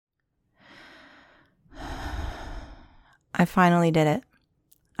I finally did it.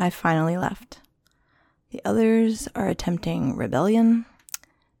 I finally left. The others are attempting rebellion.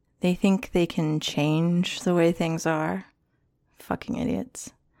 They think they can change the way things are. Fucking idiots.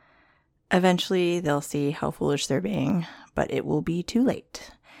 Eventually, they'll see how foolish they're being, but it will be too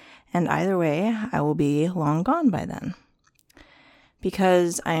late. And either way, I will be long gone by then.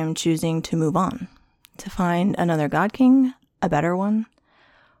 Because I am choosing to move on, to find another God King, a better one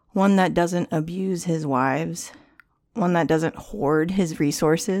that doesn't abuse his wives, one that doesn't hoard his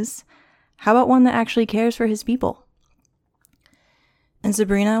resources. How about one that actually cares for his people? And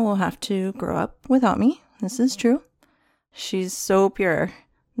Sabrina will have to grow up without me. This is true. She's so pure.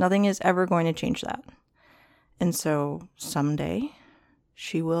 Nothing is ever going to change that. And so someday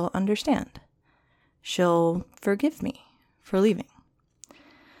she will understand. She'll forgive me for leaving.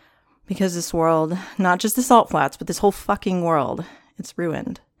 Because this world, not just the Salt Flats, but this whole fucking world, it's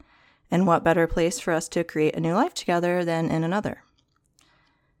ruined. And what better place for us to create a new life together than in another?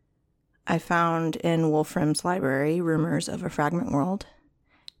 I found in Wolfram's library rumors of a fragment world,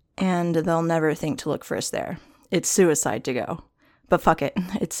 and they'll never think to look for us there. It's suicide to go. But fuck it,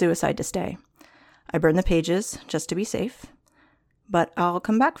 it's suicide to stay. I burned the pages just to be safe, but I'll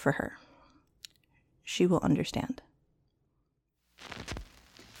come back for her. She will understand.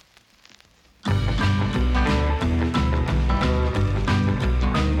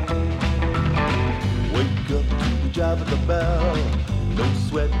 Wake up to the job of the bell. No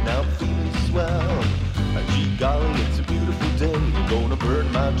sweat, now I'm feeling swell. Gee golly, it's a beautiful day. I'm gonna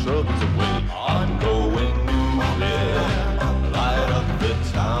burn my troubles away. I'm going nuclear, light up the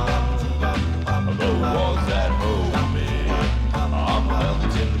town. The walls that hold me, I'm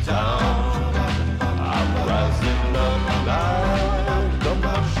melting down. I'm rising up like a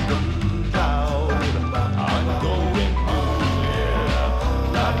mushroom cloud. I'm going nuclear,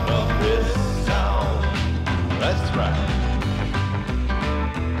 light up this town. That's right.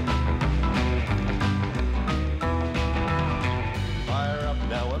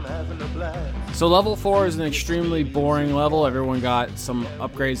 So level 4 is an extremely boring level. Everyone got some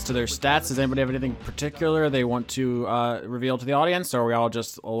upgrades to their stats. Does anybody have anything particular they want to reveal to the audience, or are we all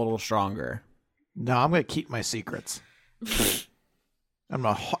just a little stronger? No, I'm going to keep my secrets. I'm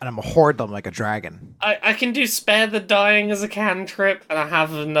going to hoard them like a dragon. I can do Spare the Dying as a cantrip, and I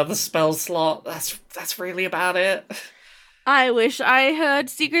have another spell slot. That's really about it. I wish I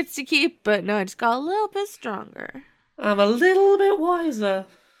had secrets to keep, but no, I just got a little bit stronger. I'm a little bit wiser.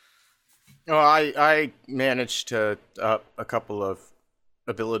 Oh, I managed to up a couple of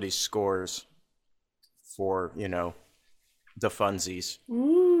ability scores for, the funsies.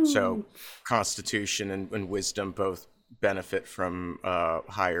 Ooh. So Constitution and Wisdom both benefit from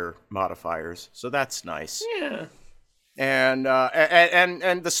higher modifiers. So that's nice. Yeah. And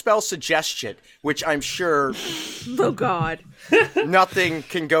the spell Suggestion, which I'm sure Oh God. nothing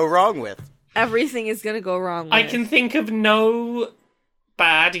can go wrong with. Everything is gonna go wrong with. I can think of no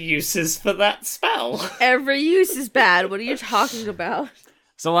bad uses for that spell. Every use is bad. What are you talking about?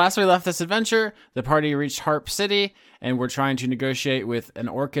 So last we left this adventure, the party reached Harp City, and we're trying to negotiate with an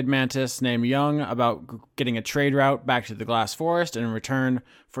orchid mantis named Young about getting a trade route back to the Glass Forest in return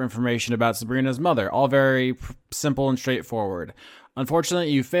for information about Sabrina's mother. All very simple and straightforward. Unfortunately,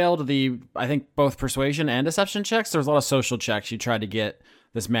 you failed I think, both persuasion and deception checks. There was a lot of social checks you tried to get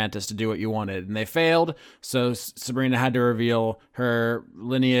this mantis to do what you wanted, and they failed, so Sabrina had to reveal her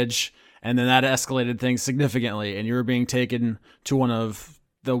lineage, and then that escalated things significantly, and you were being taken to one of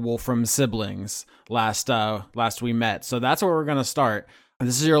the Wolfram siblings last we met. So that's where we're going to start.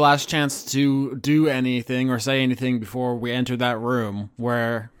 This is your last chance to do anything or say anything before we enter that room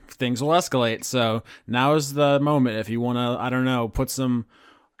where things will escalate. So now is the moment if you want to, I don't know, put some,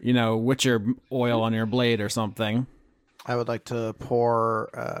 witcher oil on your blade or something. I would like to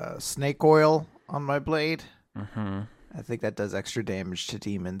pour snake oil on my blade. Mm-hmm. I think that does extra damage to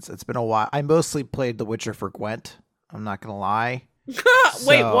demons. It's been a while. I mostly played The Witcher for Gwent. I'm not going to lie.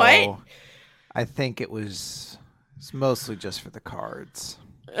 Wait, what? I think it's mostly just for the cards.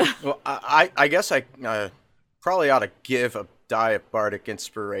 Well, I guess I probably ought to give a die of bardic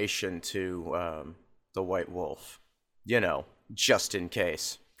inspiration to the White Wolf. Just in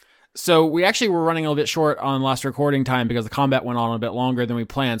case. So we actually were running a little bit short on last recording time because the combat went on a bit longer than we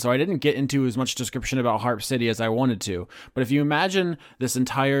planned. So I didn't get into as much description about Harp City as I wanted to. But if you imagine this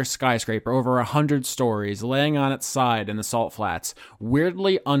entire skyscraper, over 100 stories, laying on its side in the Salt Flats,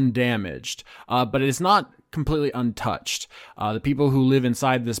 weirdly undamaged, but it is not completely untouched. The people who live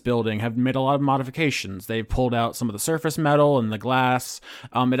inside this building have made a lot of modifications. They've pulled out some of the surface metal and the glass.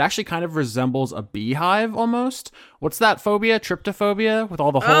 It actually kind of resembles a beehive almost. What's that phobia? Tryptophobia with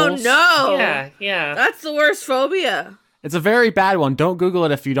all the holes? Oh no! Yeah. That's the worst phobia. It's a very bad one. Don't Google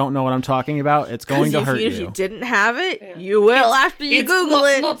it if you don't know what I'm talking about. It's going to hurt If you. you didn't have it, you will after you It's Google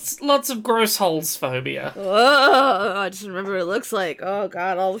it. Lots of gross holes phobia. Oh, I just remember what it looks like. Oh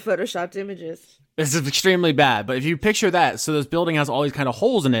god, all the photoshopped images. This is extremely bad, but if you picture that, so this building has all these kind of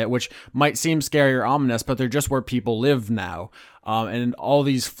holes in it, which might seem scary or ominous, but they're just where people live now. And all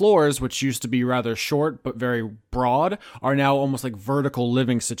these floors, which used to be rather short but very broad, are now almost like vertical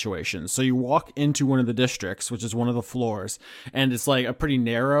living situations. So you walk into one of the districts, which is one of the floors, and it's like a pretty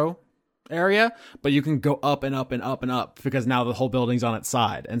narrow area, but you can go up and up and up and up because now the whole building's on its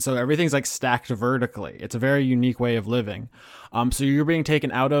side. And so everything's like stacked vertically. It's a very unique way of living. So you're being taken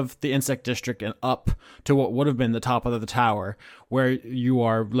out of the insect district and up to what would have been the top of the tower, where you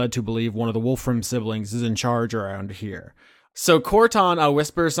are led to believe one of the Wolfram siblings is in charge around here. So Corton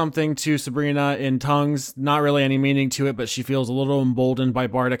whispers something to Sabrina in tongues, not really any meaning to it, but she feels a little emboldened by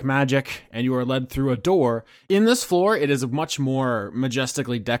bardic magic, and you are led through a door. In this floor, it is much more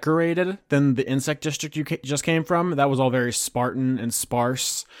majestically decorated than the insect district you just came from. That was all very Spartan and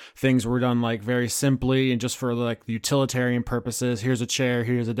sparse. Things were done like very simply and just for like utilitarian purposes. Here's a chair,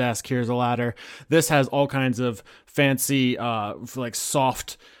 here's a desk, here's a ladder. This has all kinds of fancy, like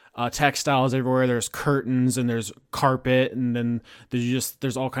soft textiles everywhere. There's curtains and there's carpet, and then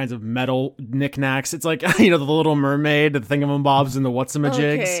there's all kinds of metal knickknacks. It's like, the Little Mermaid, the thingamabobs, and the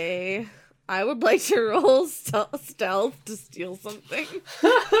whatsamajigs. Okay, I would like to roll stealth to steal something.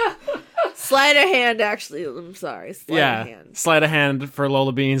 Sleight of hand, actually. I'm sorry. Sleight of hand. Sleight of hand for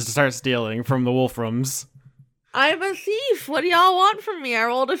Lola Beans to start stealing from the Wolframs. I'm a thief. What do y'all want from me? I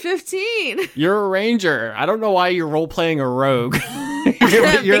rolled a 15. You're a ranger. I don't know why you're role playing a rogue.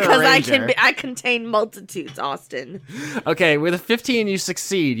 You're because a ranger. I contain multitudes, Austin. Okay, with a 15, you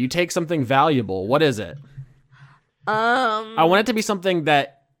succeed. You take something valuable. What is it? I want it to be something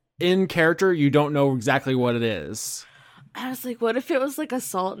that in character you don't know exactly what it is. I was like, what if it was like a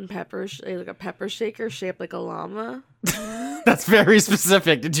salt and pepper, like a pepper shaker shaped like a llama? That's very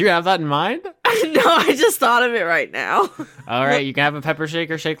specific. Did you have that in mind? No, I just thought of it right now. All right, you can have a pepper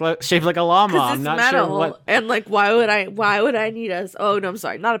shaker shaped like a llama. Because I'm it's not metal, sure what. and like, why would I need a? Oh no, I'm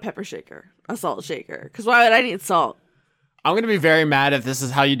sorry, not a pepper shaker, a salt shaker. Because why would I need salt? I'm gonna be very mad if this is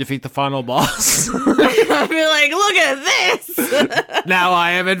how you defeat the final boss. I'd be like, look at this. Now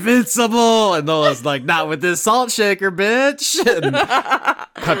I am invincible, and Nola's like, not with this salt shaker, bitch. And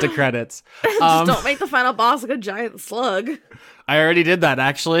cut to credits. Just don't make the final boss like a giant slug. I already did that,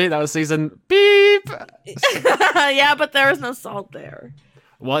 actually. That was season beep. Yeah, but there was no salt there.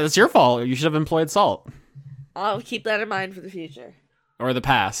 Well, it's your fault. You should have employed salt. I'll keep that in mind for the future. Or the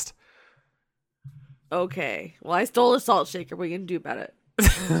past. Okay. Well, I stole a salt shaker. What are you gonna do about it?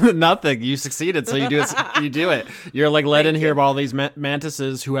 Nothing. You succeeded, so you do it. You do it. You're like led in here by all these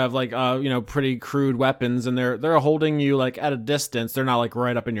mantises who have like pretty crude weapons, and they're holding you like at a distance. They're not like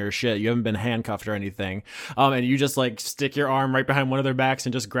right up in your shit. You haven't been handcuffed or anything. And you just like stick your arm right behind one of their backs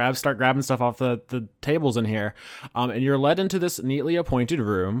and just start grabbing stuff off the tables in here. And you're led into this neatly appointed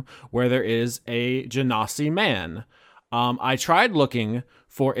room where there is a Genasi man. I tried looking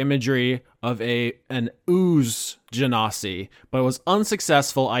for imagery of an ooze Genasi, but it was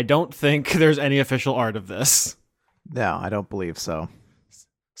unsuccessful. I don't think there's any official art of this. No, I don't believe so.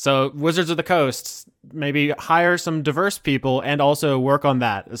 So Wizards of the Coast, maybe hire some diverse people and also work on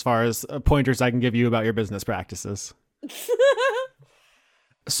that as far as pointers I can give you about your business practices.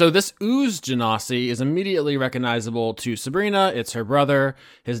 So this ooze Genasi is immediately recognizable to Sabrina. It's her brother.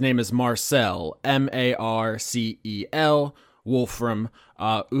 His name is Marcel, Marcel, Wolfram.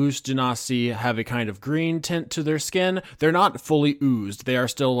 Ooze Genasi have a kind of green tint to their skin. They're not fully oozed. They are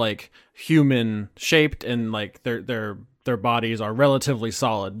still like human shaped, and like their bodies are relatively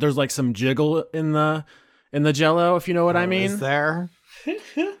solid. There's like some jiggle in the jello, if you know what I mean. Is there?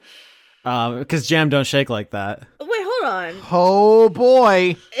 Because jam don't shake like that. Wait, hold on. Oh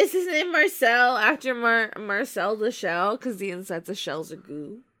boy. Is his name Marcel after Marcel the Shell? Because the insides of shells are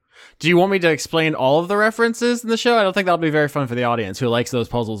goo. Do you want me to explain all of the references in the show? I don't think that'll be very fun for the audience who likes those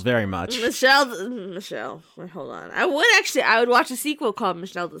puzzles very much. Michelle. Wait, hold on. I would watch a sequel called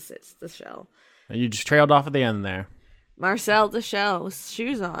Michelle the Shell. You just trailed off at the end there. Marcel the Shell with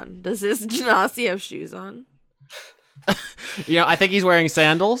shoes on. Does this Genasi have shoes on? I think he's wearing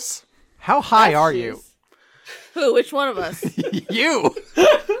sandals. How high are you? Who? Which one of us? You.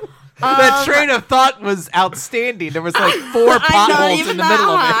 That train of thought was outstanding. There was like 4 I know, potholes even in the middle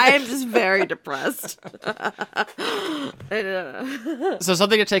of it. I am just very depressed. So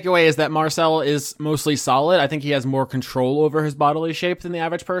something to take away is that Marcel is mostly solid. I think he has more control over his bodily shape than the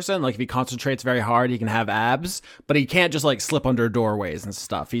average person. Like if he concentrates very hard, he can have abs, but he can't just like slip under doorways and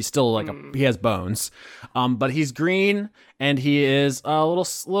stuff. He's still like he has bones. But he's green and he is a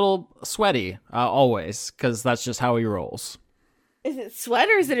little sweaty always because that's just how he rolls. Is it sweat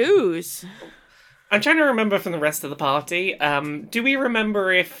or is it ooze? I'm trying to remember from the rest of the party. Do we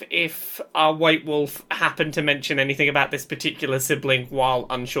remember if our White Wolf happened to mention anything about this particular sibling while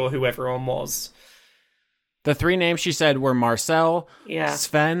unsure who everyone was? The 3 names she said were Marcel, Yeah.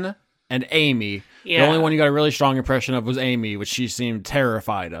 Sven, and Amy. Yeah. The only one you got a really strong impression of was Amy, which she seemed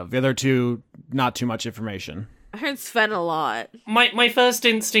terrified of. The other 2, not too much information. I heard Sven a lot. My first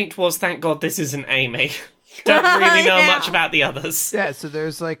instinct was, thank God this isn't Amy. Don't really know Yeah. much about the others. Yeah, so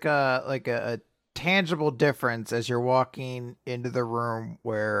there's like a tangible difference as you're walking into the room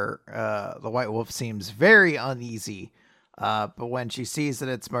where the White Wolf seems very uneasy. But when she sees that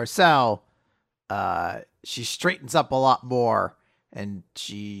it's Marcel, she straightens up a lot more, and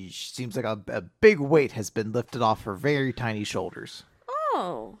she seems like a big weight has been lifted off her very tiny shoulders.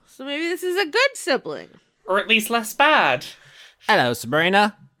 Oh, so maybe this is a good sibling. Or at least less bad. Hello,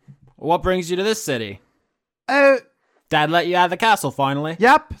 Sabrina. What brings you to this city? Oh, Dad let you out of the castle finally.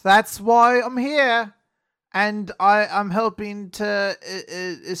 yep, that's why I'm here. And I'm helping to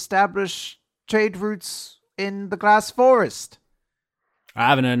establish trade routes in the Glass Forest. I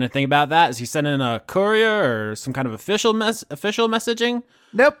haven't heard anything about that. Is he sending a courier or some kind of official messaging?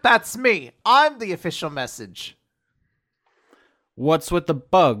 Nope, that's me. I'm the official message. What's with the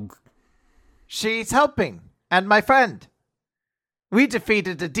bug? She's helping, and my friend. We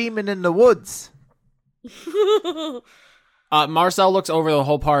defeated a demon in the woods. Marcel looks over the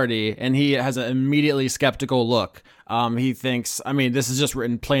whole party, and he has an immediately skeptical look. He thinks, I mean, this is just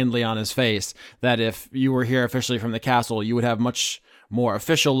written plainly on his face, that if you were here officially from the castle, you would have much more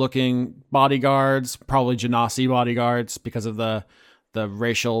official-looking bodyguards, probably Genasi bodyguards, because of the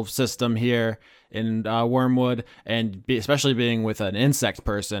racial system here in Wormwood, and especially being with an insect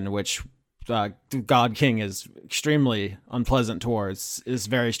person, which God King is extremely unpleasant towards, is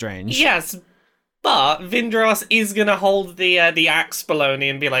very strange. Yes, but Vindros is gonna hold the axe baloney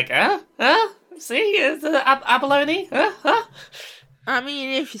and be like, see, it's abalone, I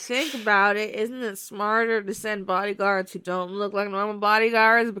mean, if you think about it, isn't it smarter to send bodyguards who don't look like normal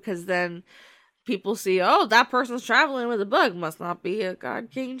bodyguards? Because then people see, oh, that person's traveling with a bug. Must not be a God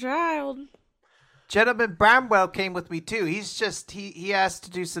King child. Gentleman Bramwell came with me too. He's just he has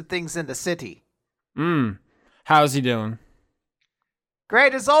to do some things in the city. How's he doing?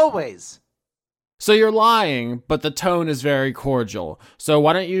 Great as always. So you're lying, but the tone is very cordial. So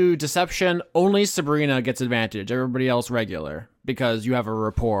why don't you deception? Only Sabrina gets advantage. Everybody else regular, because you have a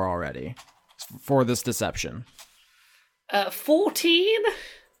rapport already for this deception. 14?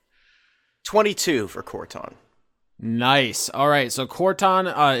 22 for Corton. Nice. All right. So Corton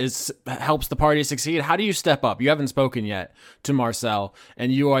helps the party succeed. How do you step up? You haven't spoken yet to Marcel,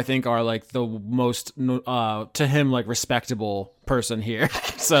 and you, I think, are like the most to him like respectable person here.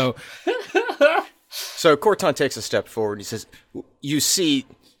 So Corton takes a step forward. He says, "You see,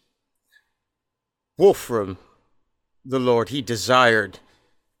 Wolfram, the Lord, he desired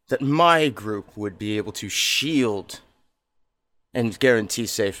that my group would be able to shield and guarantee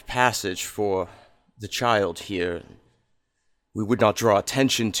safe passage for the child here. We would not draw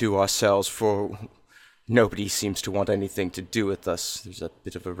attention to ourselves, for nobody seems to want anything to do with us. There's a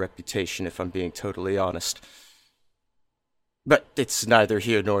bit of a reputation, if I'm being totally honest. But it's neither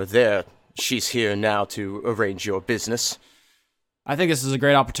here nor there. She's here now to arrange your business." I think this is a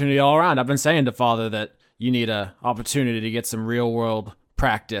great opportunity all around. I've been saying to Father that you need a opportunity to get some real world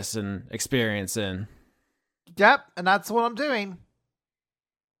practice and experience in. Yep, and that's what I'm doing.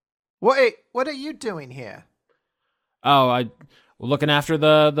 What are you doing here? Oh, looking after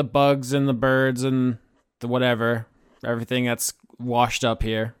the bugs and the birds and the whatever, everything that's washed up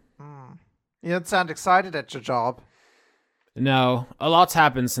here. You don't sound excited at your job. No, a lot's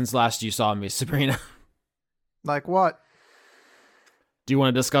happened since last you saw me, Sabrina. Like what? Do you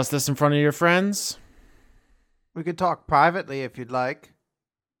want to discuss this in front of your friends? We could talk privately if you'd like.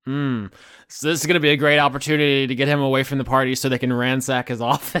 So this is going to be a great opportunity to get him away from the party so they can ransack his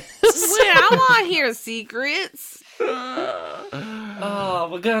office. Wait, I want to hear secrets. Oh,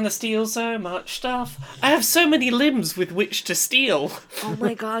 we're gonna steal so much stuff. I have so many limbs with which to steal. Oh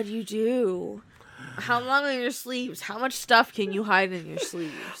my god, you do. How long are your sleeves? How much stuff can you hide in your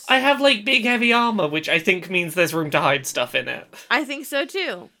sleeves? I have like big heavy armor, which I think means there's room to hide stuff in it. I think so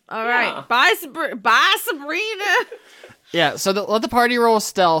too. All Yeah. right. Bye, Sabrina. Yeah, so let the party roll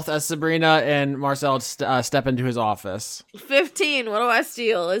stealth as Sabrina and Marcel step into his office. 15. What do I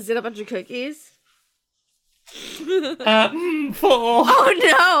steal? Is it a bunch of cookies? 4. Oh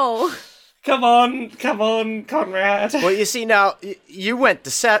no! Come on, Conrad. Well, you see now, you went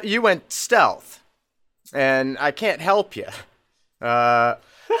stealth, and I can't help you.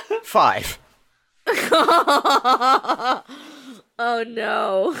 5. Oh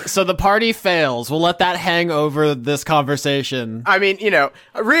no. So the party fails. We'll let that hang over this conversation. I mean,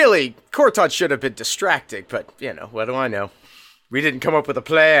 really, Cortot should have been distracting, but, what do I know? We didn't come up with a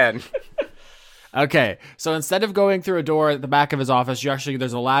plan. Okay, so instead of going through a door at the back of his office,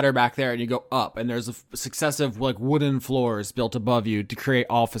 there's a ladder back there, and you go up, and there's successive wooden floors built above you to create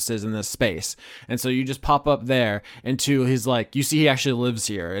offices in this space. And so you just pop up there into his you see he actually lives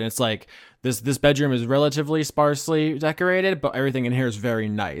here, and it's like this bedroom is relatively sparsely decorated, but everything in here is very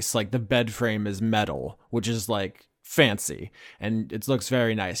nice. Like the bed frame is metal, which is fancy, and it looks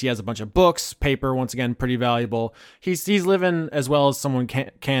very nice. He has a bunch of books, paper, once again pretty valuable. He's living as well as someone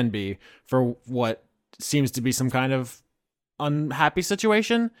can be for what seems to be some kind of unhappy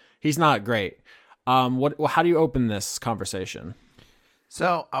situation. He's not great. How do you open this conversation?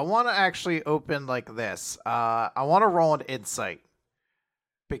 So I want to actually open like this. I want to roll an insight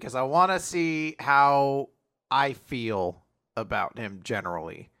because I want to see how I feel about him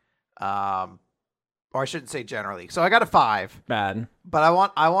generally. Or I shouldn't say generally. So I got a 5. Bad. But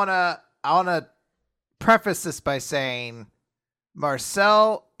I want to preface this by saying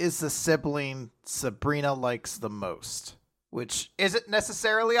Marcel is the sibling Sabrina likes the most, which isn't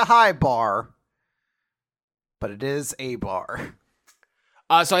necessarily a high bar, but it is a bar.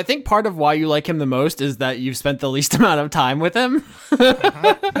 So I think part of why you like him the most is that you've spent the least amount of time with him.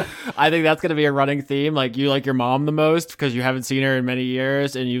 I think that's going to be a running theme. You like your mom the most because you haven't seen her in many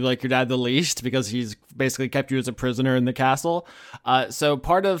years, and you like your dad the least because he's basically kept you as a prisoner in the castle. So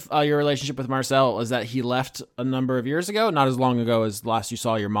part of your relationship with Marcel is that he left a number of years ago, not as long ago as last you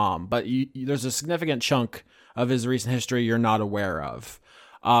saw your mom, but there's a significant chunk of his recent history you're not aware of.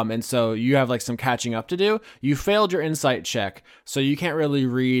 And so you have some catching up to do. You failed your insight check, so you can't really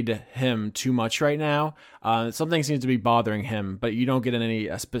read him too much right now. Something seems to be bothering him, but you don't get any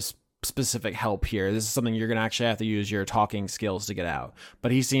specific help here. This is something you're going to actually have to use your talking skills to get out.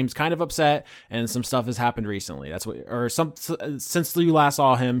 But he seems kind of upset, and some stuff has happened recently. Since you last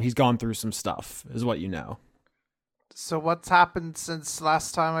saw him, he's gone through some stuff, is what you know. So what's happened since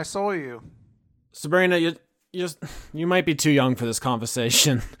last time I saw you? Sabrina, you might be too young for this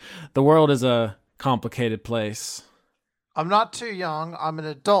conversation. The world is a complicated place. I'm not too young. I'm an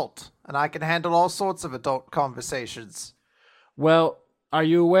adult, and I can handle all sorts of adult conversations. Well, are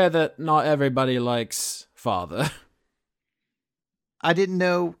you aware that not everybody likes Father? I didn't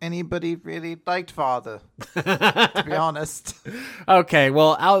know anybody really liked Father, to be honest. Okay,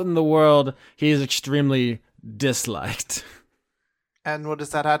 well, out in the world, he is extremely disliked. And what does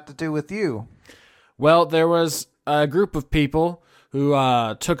that have to do with you? Well, there was a group of people who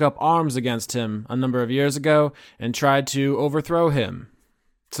took up arms against him a number of years ago and tried to overthrow him.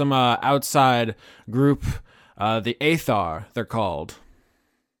 Some outside group, the Aethar, they're called.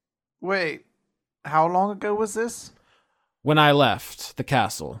 Wait, how long ago was this? When I left the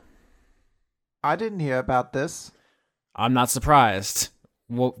castle. I didn't hear about this. I'm not surprised.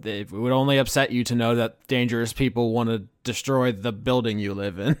 Well, it would only upset you to know that dangerous people want to destroy the building you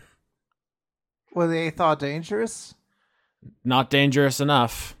live in. Were the Aethar dangerous? Not dangerous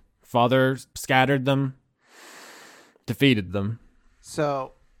enough. Father scattered them, defeated them.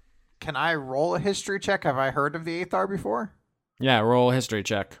 So, can I roll a history check? Have I heard of the Aethar before? Yeah, roll a history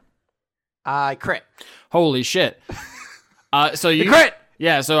check. I crit. Holy shit. So you crit!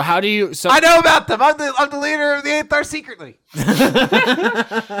 Yeah, so how do you... So I know about them. I'm the leader of the Aethar secretly.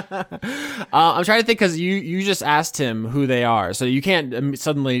 I'm trying to think because you just asked him who they are, so you can't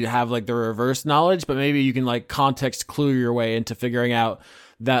suddenly have the reverse knowledge, but maybe you can context clue your way into figuring out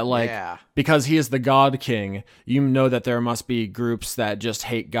that because he is the God King, you know that there must be groups that just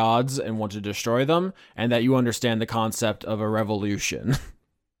hate gods and want to destroy them, and that you understand the concept of a revolution.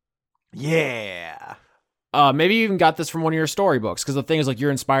 Yeah. Maybe you even got this from one of your storybooks, because the thing is, you're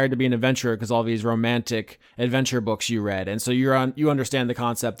inspired to be an adventurer because all these romantic adventure books you read, and so you understand the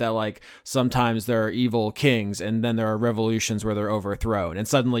concept that sometimes there are evil kings, and then there are revolutions where they're overthrown, and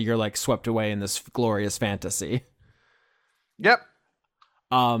suddenly you're swept away in this glorious fantasy. Yep.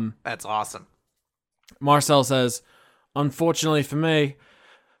 That's awesome. Marcel says, "Unfortunately for me,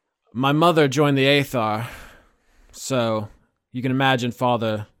 My mother joined the Aethar, so you can imagine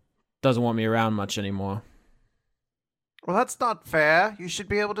Father doesn't want me around much anymore. Well, that's not fair. You should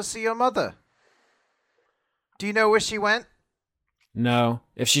be able to see your mother. Do you know where she went? No,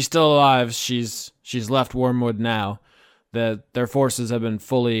 if she's still alive, she's left Wormwood now. Their forces have been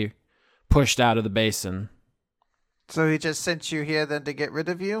fully pushed out of the basin. So he just sent you here then to get rid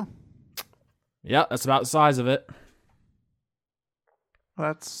of you? Yep, that's about the size of it.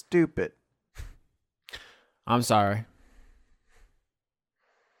 That's stupid. I'm sorry.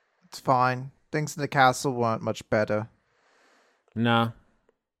 It's fine. Things in the castle weren't much better. No,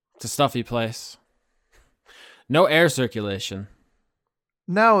 it's a stuffy place. No air circulation.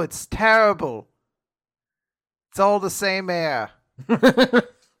 No, it's terrible. It's all the same air.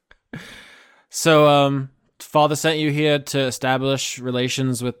 So, Father sent you here to establish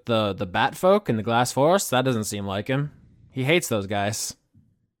relations with the Bat folk in the Glass Forest? That doesn't seem like him. He hates those guys.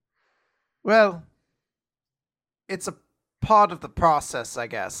 Well, it's a part of the process, I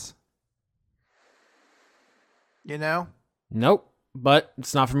guess. You know? Nope, but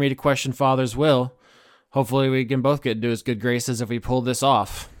it's not for me to question Father's will. Hopefully we can both get into his good graces if we pull this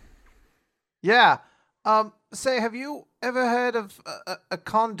off. Yeah. Say, have you ever heard of a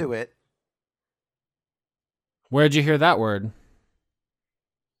conduit? Where'd you hear that word?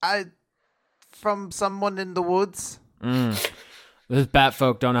 From someone in the woods. Those bat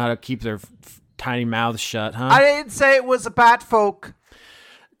folk don't know how to keep their tiny mouths shut, huh? I didn't say it was a bat folk.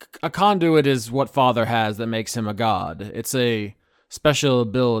 A conduit is what Father has that makes him a god. It's a special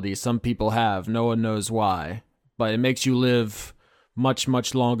ability some people have. No one knows why. But it makes you live much,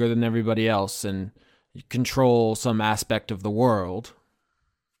 much longer than everybody else and control some aspect of the world.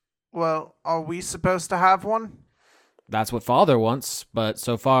 Well, are we supposed to have one? That's what Father wants, but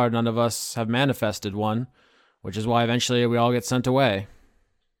so far none of us have manifested one, which is why eventually we all get sent away.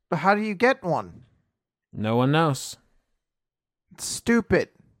 But how do you get one? No one knows. It's stupid.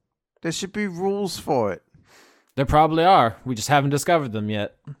 There should be rules for it. There probably are. We just haven't discovered them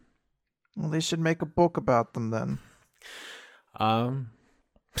yet. Well, they should make a book about them then.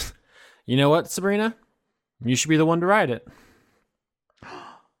 You know what, Sabrina? You should be the one to write it.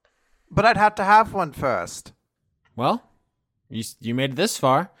 But I'd have to have one first. Well, you made it this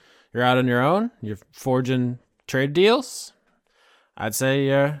far. You're out on your own. You're forging trade deals. I'd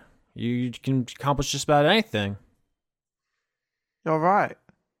say you can accomplish just about anything. You're right.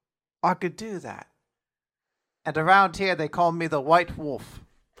 I could do that. And around here they call me the White Wolf.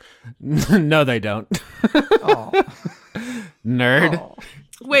 No, they don't. Oh. Nerd. Oh.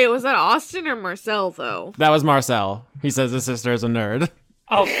 Wait, was that Austin or Marcel, though? That was Marcel. He says his sister is a nerd.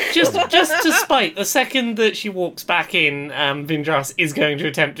 Oh, just to spite, the second that she walks back in, Vindras is going to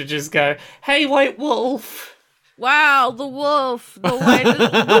attempt to just go, "Hey, White Wolf." Wow, the wolf. The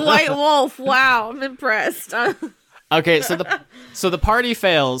white wolf. Wow, I'm impressed. Okay, so the party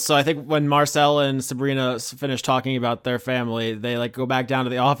fails. So I think when Marcel and Sabrina finish talking about their family, they like go back down to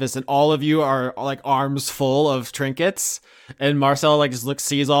the office, and all of you are like arms full of trinkets. And Marcel like just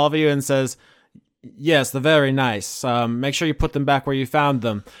sees all of you and says, "Yes, they're very nice. Make sure you put them back where you found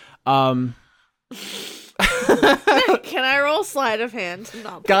them." Can I roll sleight of hand?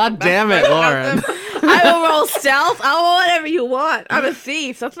 God damn it, Lauren. I will roll stealth. I'll roll whatever you want. I'm a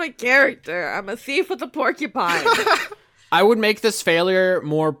thief. That's my character. I'm a thief with a porcupine. I would make this failure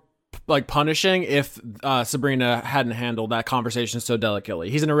more like punishing if Sabrina hadn't handled that conversation so delicately.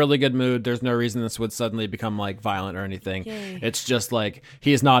 He's in a really good mood. There's no reason this would suddenly become like violent or anything. Yay. It's just like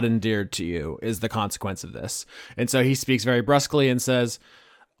he is not endeared to you is the consequence of this. And so he speaks very brusquely and says,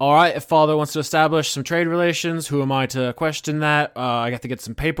 "All right, if Father wants to establish some trade relations, who am I to question that? I have to get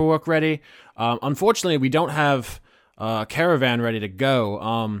some paperwork ready. Unfortunately, we don't have a caravan ready to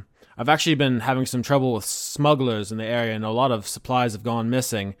go. I've actually been having some trouble with smugglers in the area, and a lot of supplies have gone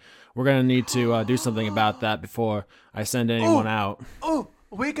missing. We're going to need to do something about that before I send anyone out." Oh,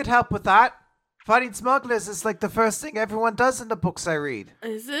 we could help with that. Fighting smugglers is like the first thing everyone does in the books I read.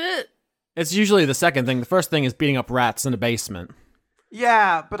 Is it? It's usually the second thing. The first thing is beating up rats in a basement.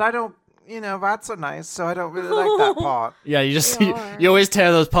 Yeah, but I don't, rats are nice, so I don't really like that part. Yeah, you just They you, are. you always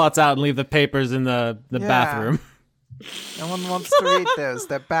tear those pots out and leave the papers in the Yeah. bathroom. No one wants to read those.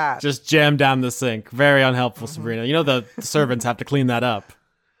 They're bad. Just jam down the sink. Very unhelpful, Sabrina. You know the servants have to clean that up.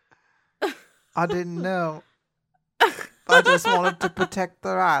 I didn't know. I just wanted to protect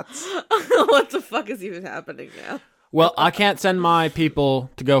the rats. What the fuck is even happening now? Well, I can't send my people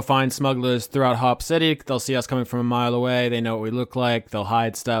to go find smugglers throughout Hop City. They'll see us coming from a mile away. They know what we look like. They'll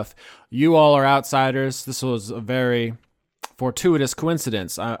hide stuff. You all are outsiders. This was a very fortuitous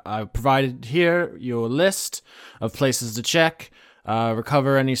coincidence. I provided here your list of places to check.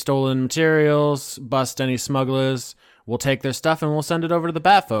 recover any stolen materials, bust any smugglers. We'll take their stuff and we'll send it over to the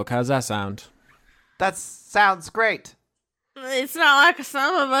Batfolk. How's that sound? That sounds great. It's not like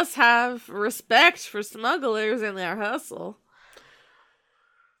some of us have respect for smugglers and their hustle.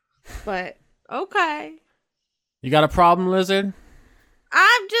 But, okay. You got a problem, Lizard?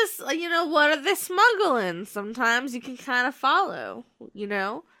 I'm just, what are they smuggling? Sometimes you can kind of follow,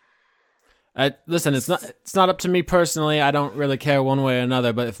 Listen, it's not up to me personally. I don't really care one way or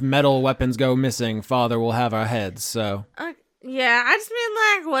another. But if metal weapons go missing, Father will have our heads. So Yeah, I just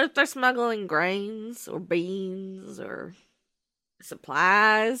mean, what if they're smuggling grains or beans or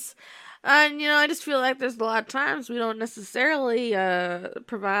supplies? And, I just feel like there's a lot of times we don't necessarily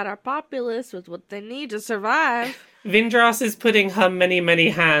provide our populace with what they need to survive. Vindras is putting her many, many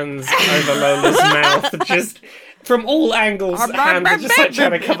hands over Lola's mouth, just from all angles. Hands are just like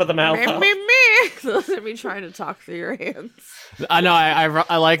trying to cover the mouth up. Those are me trying to talk through your hands. I know.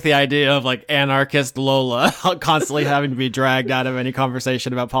 I like the idea of like anarchist Lola constantly having to be dragged out of any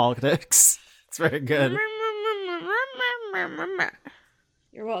conversation about politics. It's very good.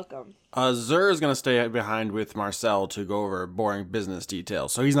 You're welcome. Zur is going to stay behind with Marcel to go over boring business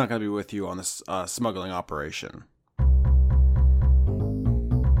details, so he's not going to be with you on this smuggling operation.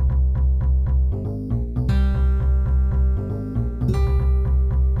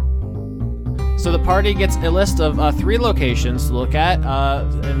 So the party gets a list of 3 locations to look at,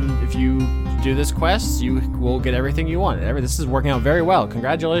 and if you do this quest, you will get everything you want. This is working out very well.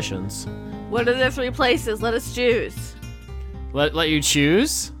 Congratulations. What are the 3 places? Let us choose. Let you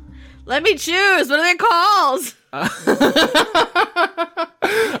choose? Let me choose. What are they called?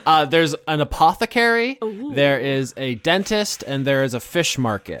 There's an apothecary, Ooh. there is a dentist, and there is a fish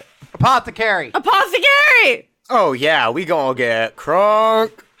market. Apothecary. Apothecary! Oh yeah, we gonna get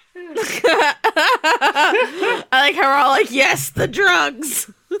crunk. I like how we're all like, yes, the drugs.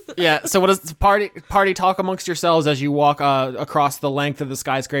 Yeah, so what does the party talk amongst yourselves as you walk across the length of the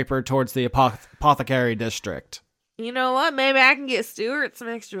skyscraper towards the apothecary district? You know what? Maybe I can get Stuart some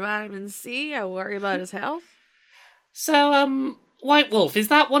extra vitamin C. I worry about his health. So, White Wolf, is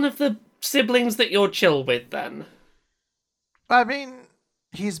that one of the siblings that you're chill with, then? I mean,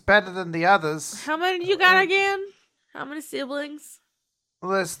 he's better than the others. How many you got again? How many siblings?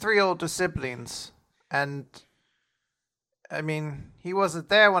 Well, there's 3 older siblings, and I mean, he wasn't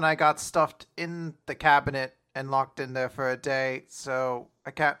there when I got stuffed in the cabinet and locked in there for a day, so I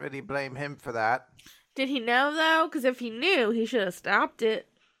can't really blame him for that. Did he know, though? Because if he knew, he should have stopped it.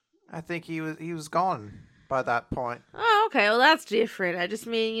 I think he was gone by that point. Oh, okay. Well, that's different. I just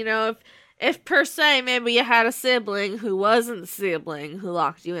mean, if per se, maybe you had a sibling who wasn't a sibling who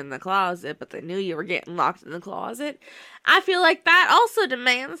locked you in the closet, but they knew you were getting locked in the closet, I feel like that also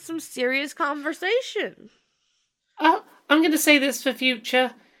demands some serious conversation. I'm going to say this for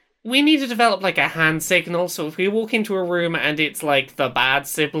future. We need to develop, a hand signal, so if we walk into a room and it's, the bad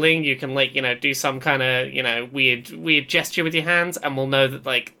sibling, you can, do some kind of, weird gesture with your hands, and we'll know that,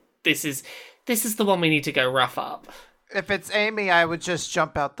 this is the one we need to go rough up. If it's Amy, I would just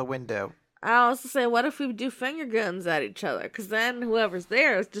jump out the window. I also say, what if we do finger guns at each other? Because then whoever's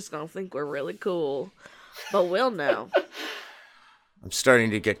there is just going to think we're really cool. But we'll know. I'm starting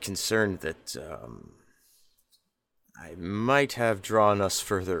to get concerned that I might have drawn us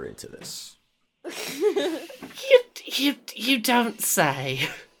further into this. You don't say.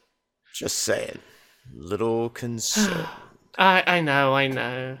 Just saying. Little concerned. I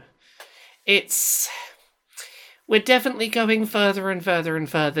know. We're definitely going further and further and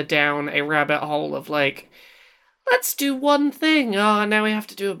further down a rabbit hole of let's do one thing. Oh, now we have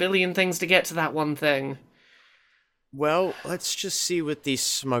to do a billion things to get to that one thing. Well, let's just see what these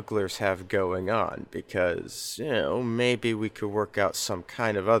smugglers have going on, because, maybe we could work out some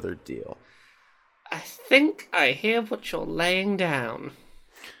kind of other deal. I think I hear what you're laying down.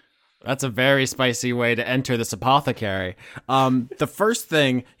 That's a very spicy way to enter this apothecary. The first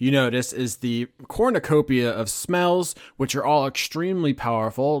thing you notice is the cornucopia of smells, which are all extremely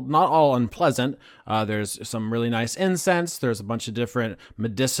powerful, not all unpleasant. There's some really nice incense. There's a bunch of different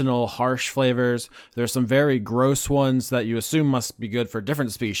medicinal, harsh flavors. There's some very gross ones that you assume must be good for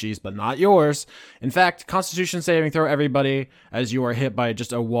different species, but not yours. In fact, Constitution saving throw everybody as you are hit by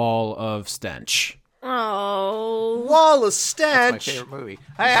just a wall of stench. Oh. Wall of That's my stench! favorite movie.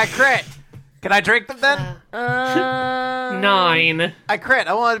 Hey, I crit! Can I drink them then? 9. I crit.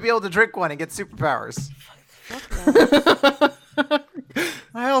 I wanted to be able to drink one and get superpowers.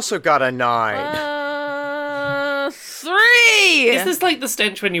 I also got a 9. 3. me! Is this like the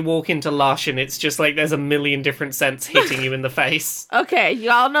stench when you walk into Lush and it's just like there's a million different scents hitting you in the face? Okay,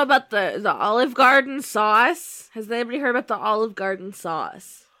 y'all know about the Olive Garden sauce? Has anybody heard about the Olive Garden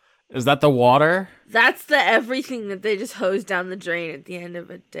sauce? Is that the water? That's the everything that they just hose down the drain at the end of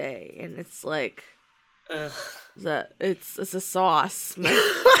a day, and it's like, it's a sauce.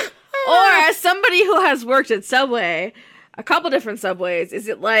 Or as somebody who has worked at Subway, a couple different Subways, is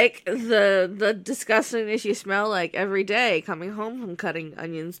it like the disgustingness you smell like every day coming home from cutting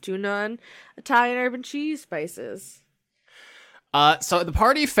onions, tuna, and Italian herb cheese spices? So the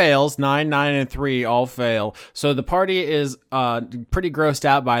party fails. 9, 9, and 3 all fail. So the party is pretty grossed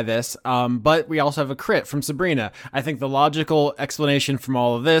out by this. But we also have a crit from Sabrina. I think the logical explanation from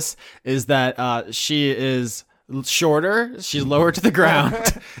all of this is that she is shorter, she's lower to the ground,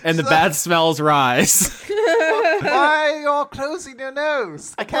 and the bad smells rise. Why are you all closing your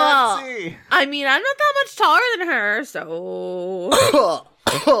nose? I can't see. I mean, I'm not that much taller than her, so...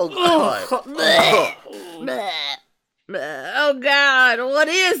 Oh God, what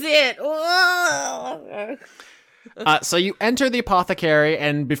is it? Whoa. So you enter the apothecary,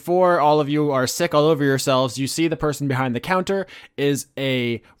 and before all of you are sick all over yourselves, you see the person behind the counter is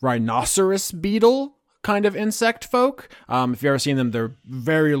a rhinoceros beetle kind of insect folk. If you've ever seen them, they're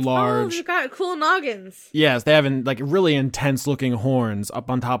very large. Oh, they've got cool noggins. Yes, they have like really intense looking horns up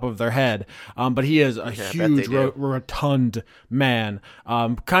on top of their head. But he is a huge, rotund man.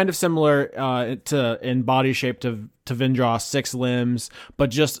 Kind of similar in body shape to Vindros, 6 limbs,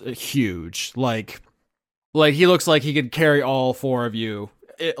 but just huge. Like he looks like he could carry all 4 of you,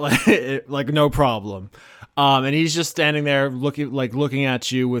 like no problem. And he's just standing there looking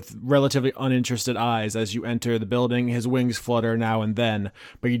at you with relatively uninterested eyes as you enter the building. His wings flutter now and then,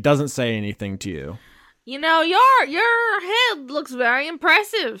 but he doesn't say anything to you. You know, your head looks very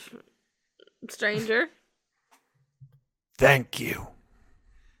impressive, stranger. Thank you.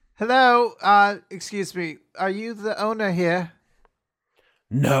 Hello, excuse me. Are you the owner here?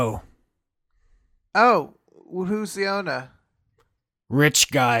 No. Oh, who's the owner?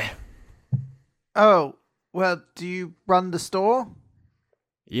 Rich guy. Oh, well, do you run the store?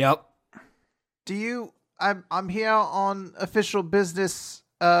 Yep. I'm here on official business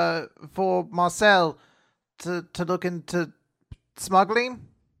for Marcel to look into smuggling.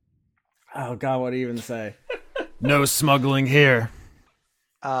 Oh God, what do you even say? No smuggling here.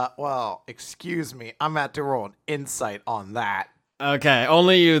 Well, excuse me. I'm at to roll an insight on that. Okay,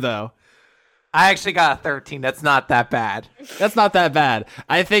 only you though. I actually got a 13. That's not that bad. That's not that bad.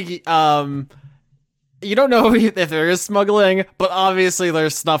 I think you don't know if there is smuggling, but obviously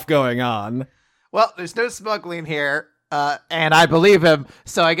there's stuff going on. Well, there's no smuggling here, and I believe him,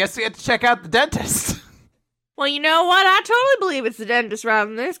 so I guess we have to check out the dentist. Well, you know what? I totally believe it's the dentist rather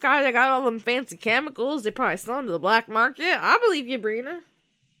than this guy. They got all them fancy chemicals. They probably sell them to the black market. I believe you, Brina.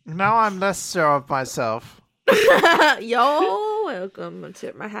 Now I'm less sure of myself. You're welcome. I'll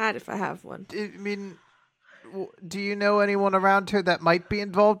tip my hat if I have one. I mean, do you know anyone around here that might be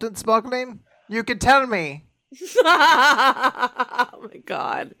involved in smuggling? You can tell me. Oh my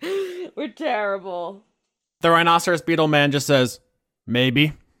God. We're terrible. The rhinoceros beetle man just says,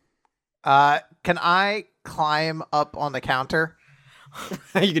 maybe. Can I climb up on the counter?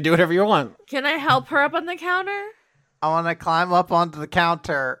 You can do whatever you want. Can I help her up on the counter? I want to climb up onto the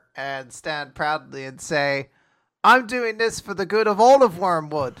counter and stand proudly and say, I'm doing this for the good of all of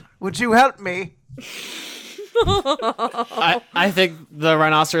Wormwood. Would you help me? I think the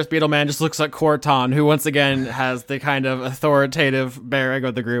rhinoceros beetle man just looks at Corton, who once again has the kind of authoritative bearing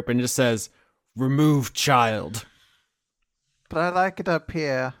of the group, and just says, remove child. But I like it up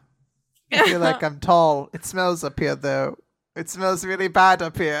here. I feel like I'm tall. It smells up here, though. It smells really bad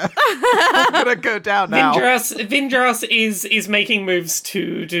up here. I'm gonna go down now. Vindros is making moves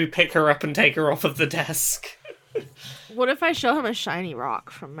to pick her up and take her off of the desk. What if I show him a shiny rock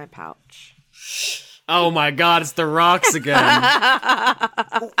from my pouch? Oh my God, it's the rocks again.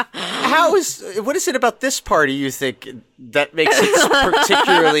 What is it about this party you think that makes it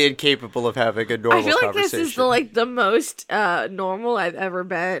particularly incapable of having a normal I feel like conversation? this is the most normal I've ever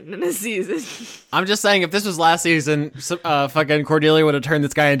been in a season. I'm just saying, if this was last season, fucking Cordelia would have turned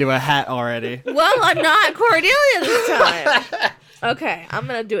this guy into a hat already. Well, I'm not Cordelia this time. Okay, I'm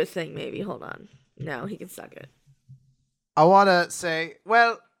gonna do a thing maybe. Hold on. No, he can suck it. I want to say,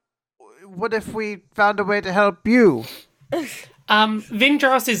 well, what if we found a way to help you?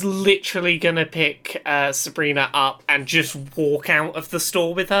 Vindros is literally gonna pick Sabrina up and just walk out of the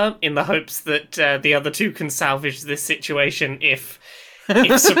store with her in the hopes that the other two can salvage this situation if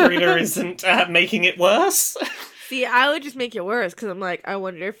Sabrina isn't making it worse. See, I would just make it worse because I'm like, I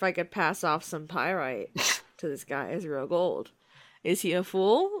wonder if I could pass off some pyrite to this guy as real gold. Is he a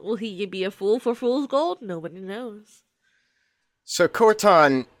fool? Will he be a fool for fool's gold? Nobody knows. So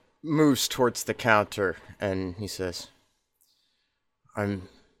Corton moves towards the counter and he says, I'm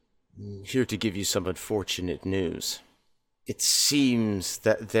here to give you some unfortunate news. It seems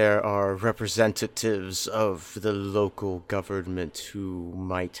that there are representatives of the local government who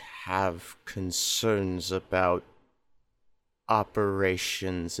might have concerns about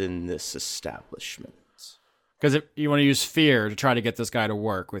operations in this establishment. Because you want to use fear to try to get this guy to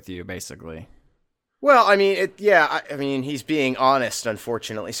work with you, basically. Well, I mean, I mean, he's being honest,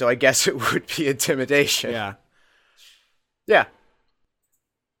 unfortunately, so I guess it would be intimidation. Yeah. Yeah.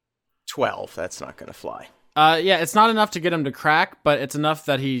 12, that's not gonna fly. Yeah, it's not enough to get him to crack, but it's enough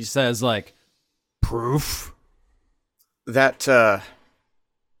that he says, like, proof? That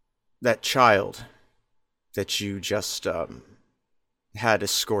child that you just, had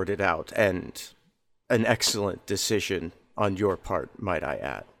escorted out, and an excellent decision on your part, might I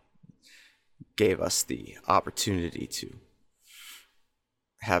add, gave us the opportunity to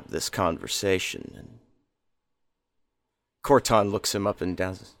have this conversation. And Corton looks him up and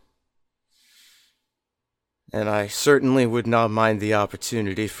down. And I certainly would not mind the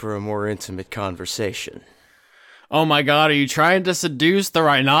opportunity for a more intimate conversation. Oh my god, are you trying to seduce the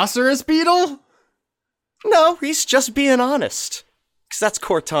rhinoceros beetle? No, he's just being honest. Because that's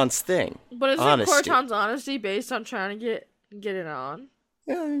Corton's thing. But isn't Honesty. Corton's honesty based on trying to get it on?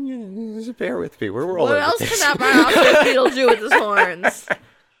 Yeah, bear with me. We're all What over else this. can that rhinoceros beetle do with his horns?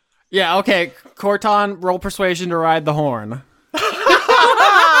 Yeah, okay, Corton, roll persuasion to ride the horn.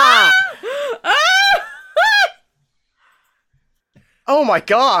 Oh my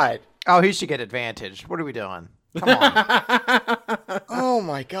god! Oh, he should get advantage. What are we doing? Come on. Oh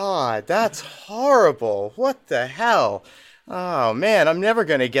my god, that's horrible. What the hell? Oh man, I'm never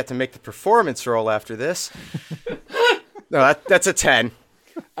gonna get to make the performance roll after this. No, that's a 10.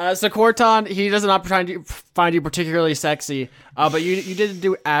 So Corton, he does not find you particularly sexy, but you didn't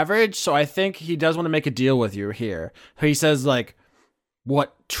do average, so I think he does want to make a deal with you here. He says, like,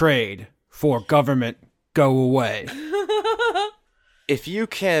 what trade for government go away? If you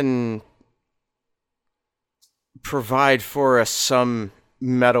can provide for us some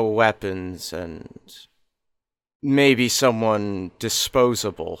metal weapons and maybe someone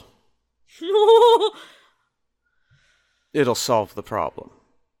disposable, it'll solve the problem.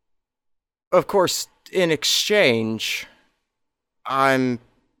 Of course, in exchange, I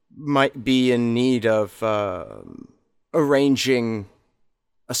might be in need of arranging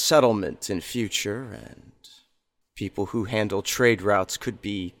a settlement in future, and people who handle trade routes could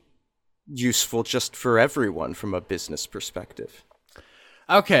be useful just for everyone from a business perspective.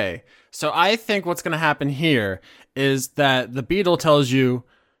 Okay, so I think what's going to happen here is that the beetle tells you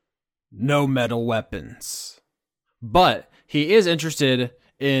no metal weapons. But he is interested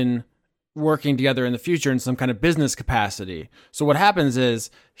in working together in the future in some kind of business capacity. So what happens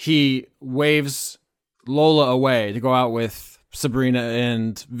is he waves Lola away to go out with Sabrina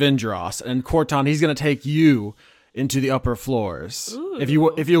and Vindros, and Corton, he's going to take you into the upper floors. Ooh. If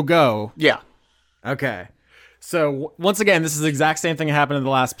you'll go. Yeah. Okay. So once again, this is the exact same thing that happened in the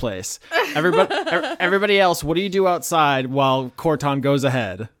last place. Everybody else, what do you do outside while Corton goes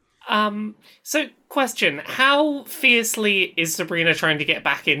ahead? So question, how fiercely is Sabrina trying to get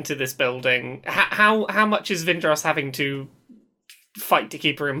back into this building? How much is Vindros having to fight to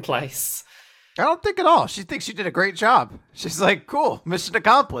keep her in place? I don't think at all. She thinks she did a great job. She's like, cool, mission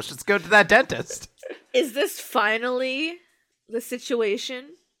accomplished. Let's go to that dentist. Is this finally the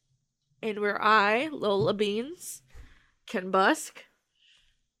situation in where I, Lola Beans, can busk?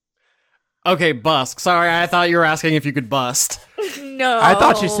 Okay, busk. Sorry, I thought you were asking if you could bust. No. I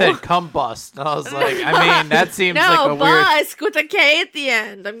thought you said combust. And I was like, I mean, that seems like No, a weird... busk with a K at the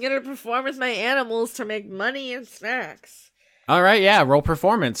end. I'm going to perform with my animals to make money and snacks. All right, yeah, roll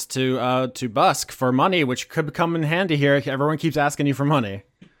performance to busk for money, which could come in handy here. Everyone keeps asking you for money.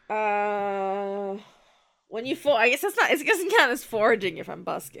 When you I guess that's not. It doesn't count as foraging if I'm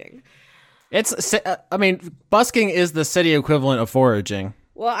busking. Busking is the city equivalent of foraging.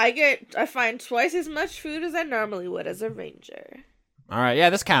 Well, I find twice as much food as I normally would as a ranger. All right, yeah,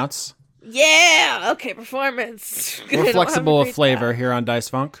 this counts. Yeah. Okay, performance. I We're don't flexible have a with flavor great here on Dice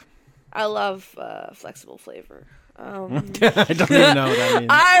Funk. I love flexible flavor. I don't even know what that means.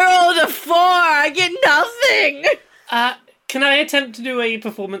 I rolled a 4. I get nothing. Can I attempt to do a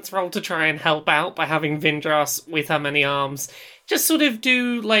performance roll to try and help out by having Vindras with her many arms just sort of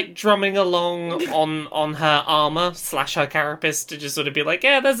do like drumming along on her armor / her carapace to just sort of be like,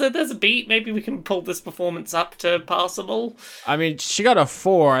 yeah, there's a beat. Maybe we can pull this performance up to passable. I mean, she got a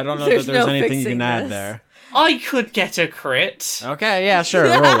 4. I don't know There's that there's no anything you fixing can add this. there. I could get a crit. Okay, yeah, sure,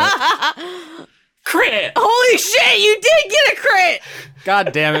 roll it. Crit! Holy shit, you did get a crit!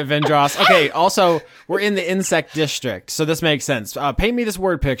 God damn it, Vindras. Okay, also, we're in the insect district, so this makes sense. Paint me this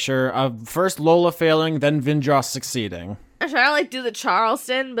word picture of first Lola failing, then Vindras succeeding. I try to like do the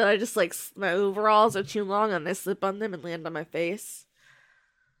Charleston, but I just like my overalls are too long and I slip on them and land on my face.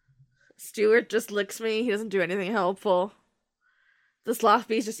 Stuart just licks me. He doesn't do anything helpful. The sloth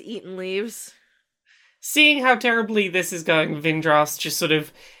bee's just eating leaves. Seeing how terribly this is going, Vindras just sort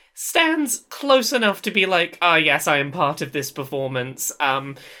of stands close enough to be like, ah, yes, I am part of this performance,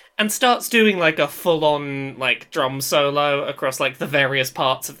 and starts doing like a full-on like drum solo across like the various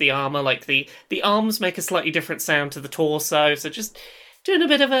parts of the armor. Like the arms make a slightly different sound to the torso, so just doing a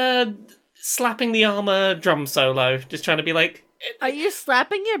bit of a slapping the armor drum solo, just trying to be like, Are you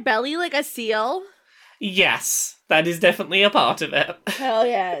slapping your belly like a seal? yes, that is definitely a part of it. Hell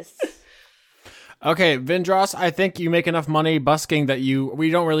yes. Okay, Vindras, I think you make enough money busking that we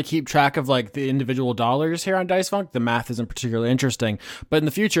don't really keep track of like the individual dollars here on Dice Funk. The math isn't particularly interesting. But in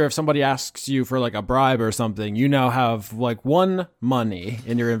the future, if somebody asks you for like a bribe or something, you now have like 1 money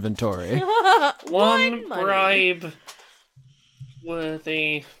in your inventory. One money. bribe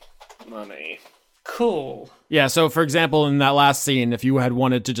worthy money. Cool. Yeah, so for example, in that last scene, if you had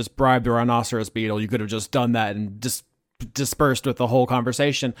wanted to just bribe the rhinoceros beetle, you could have just done that and just dispersed with the whole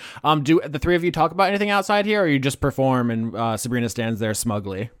conversation. Do the 3 of you talk about anything outside here, or you just perform and Sabrina stands there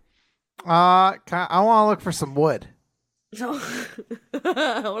smugly? I want to look for some wood. No.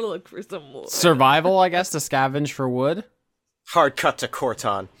 I want to look for some more. Survival, I guess, to scavenge for wood. Hard cut to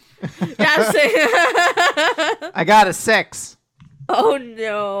Corton. That's it. I got a 6. Oh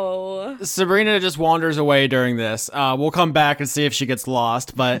no. Sabrina just wanders away during this. We'll come back and see if she gets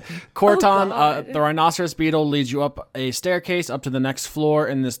lost. But Corton, God. the rhinoceros beetle leads you up a staircase up to the next floor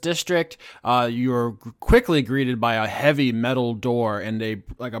in this district. You're quickly greeted by a heavy metal door and a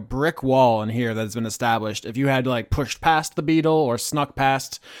brick wall in here that's been established. If you had like pushed past the beetle or snuck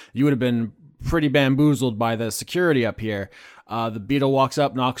past, you would have been pretty bamboozled by the security up here. The beetle walks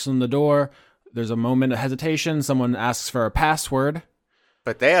up, knocks on the door. There's a moment of hesitation. Someone asks for a password.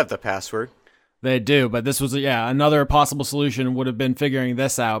 But they have the password. They do, but this was, another possible solution would have been figuring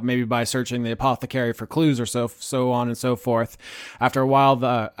this out, maybe by searching the apothecary for clues or so on and so forth. After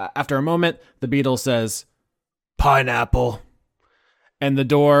a moment, the beetle says, "Pineapple." And the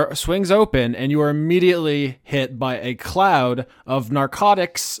door swings open, and you are immediately hit by a cloud of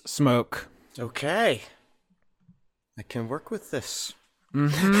narcotics smoke. Okay. I can work with this.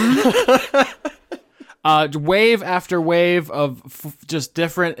 Wave after wave of just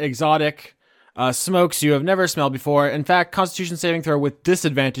different exotic smokes you have never smelled before. In fact, Constitution saving throw with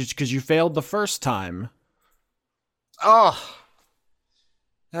disadvantage because you failed the first time. Oh.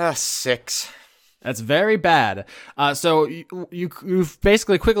 6. That's very bad. So you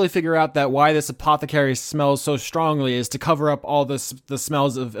basically quickly figure out that why this apothecary smells so strongly is to cover up all the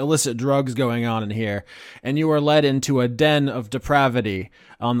smells of illicit drugs going on in here. And you are led into a den of depravity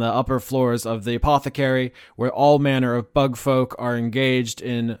on the upper floors of the apothecary, where all manner of bug folk are engaged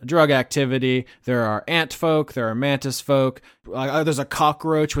in drug activity. There are ant folk, there are mantis folk. There's a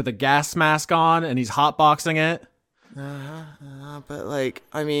cockroach with a gas mask on, and he's hotboxing it. But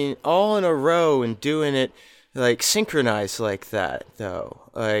all in a row and doing it synchronized like that,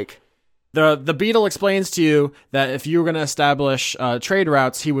 though. The beetle explains to you that if you were going to establish trade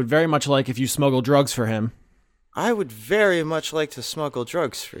routes, he would very much like if you smuggle drugs for him. I would very much like to smuggle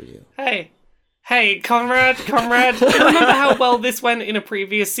drugs for you. Hey, Conrad, do you remember how well this went in a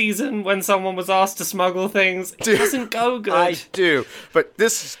previous season when someone was asked to smuggle things? It doesn't go good. I do, but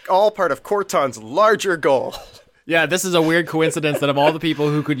this is all part of Corton's larger goal. Yeah, this is a weird coincidence that of all the people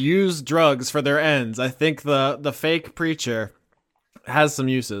who could use drugs for their ends, I think the fake preacher has some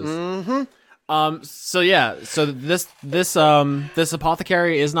uses. Mm-hmm. So this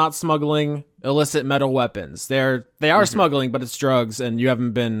apothecary is not smuggling illicit metal weapons. They are smuggling, but it's drugs, and you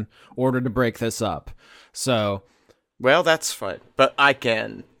haven't been ordered to break this up. So, well, that's fine, but I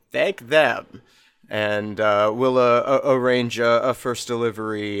can thank them, and we'll arrange a first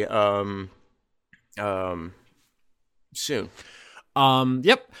delivery. Soon.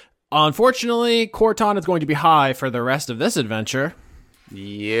 Yep. Unfortunately, Corton is going to be high for the rest of this adventure.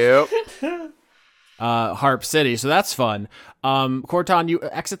 Yep. Harp City, so that's fun. Corton, you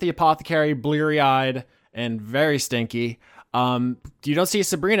exit the apothecary bleary-eyed and very stinky. You don't see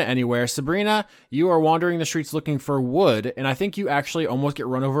Sabrina anywhere. Sabrina, you are wandering the streets looking for wood, and I think you actually almost get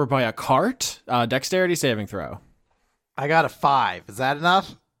run over by a cart. Dexterity saving throw. I got a 5. Is that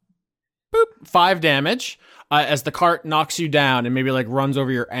enough? 5 damage. As the cart knocks you down and maybe like runs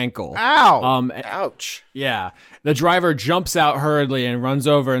over your ankle. Ow! Ouch. Yeah. The driver jumps out hurriedly and runs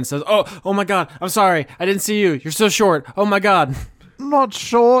over and says, Oh my God, I'm sorry. I didn't see you. You're so short. Oh my God. I'm not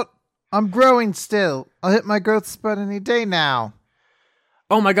short. I'm growing still. I'll hit my growth spurt any day now.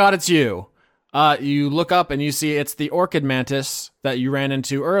 Oh my God, it's you. You look up and you see it's the orchid mantis that you ran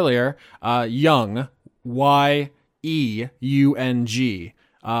into earlier. Young, Yeung,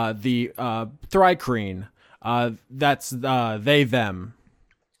 the thrycreen. That's they, them.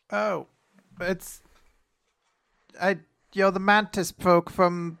 Oh, you're the mantis folk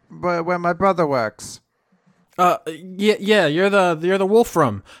from where my brother works. Yeah, you're the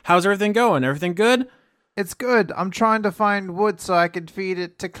Wolfram. How's everything going? Everything good? It's good. I'm trying to find wood so I can feed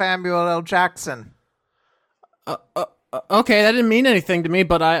it to Clamuel L. Jackson. Okay, that didn't mean anything to me,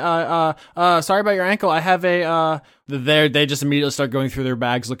 but sorry about your ankle. I have they just immediately start going through their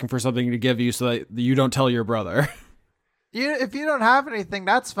bags looking for something to give you so that you don't tell your brother. If you don't have anything,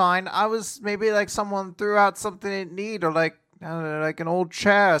 that's fine. I was maybe like someone threw out something in need, or like, I don't know, like an old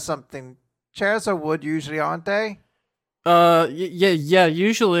chair or something. Chairs are wood usually, aren't they? Yeah,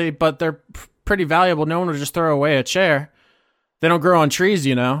 usually, but they're pretty valuable. No one would just throw away a chair. They don't grow on trees,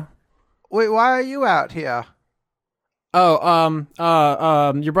 you know. Wait, why are you out here?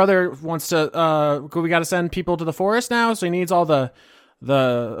 Your brother wants to, we gotta send people to the forest now, so he needs all the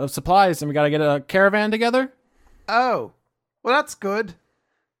supplies, and we gotta get a caravan together. Oh, well, that's good.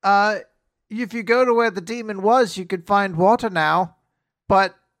 If you go to where the demon was, you could find water now,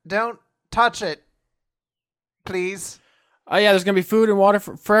 but don't touch it, please. Oh yeah, there's gonna be food and water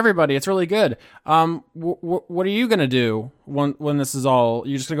for everybody. It's really good. What are you gonna do when this is all?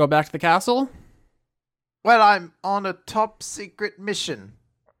 You just gonna go back to the castle? Well, I'm on a top secret mission.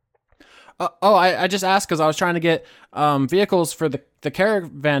 I just asked because I was trying to get vehicles for the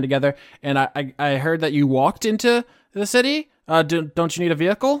caravan together, and I heard that you walked into the city. Don't you need a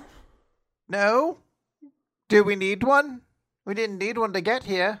vehicle? No. Do we need one? We didn't need one to get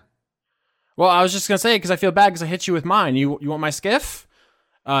here. Well, I was just gonna say because I feel bad because I hit you with mine. You want my skiff?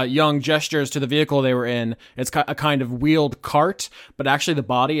 Young gestures to the vehicle they were in. It's a kind of wheeled cart, but actually the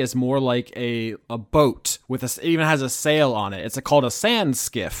body is more like a boat with it even has a sail on it. It's called a sand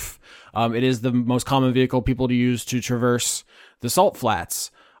skiff. It is the most common vehicle people use to traverse the salt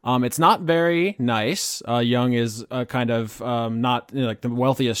flats. It's not very nice. Young is kind of not like the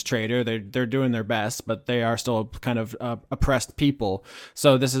wealthiest trader. They're doing their best, but they are still kind of oppressed people.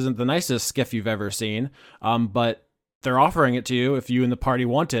 So this isn't the nicest skiff you've ever seen. But they're offering it to you if you and the party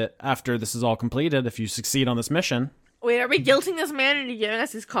want it after this is all completed, if you succeed on this mission. Wait, are we guilting this man into giving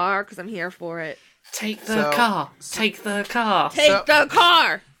us his car? Because I'm here for it. Take the car. Take the car. Take the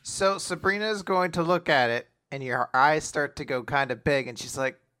car! So Sabrina's going to look at it, and your eyes start to go kind of big, and she's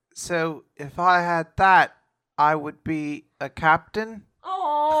like, so if I had that, I would be a captain?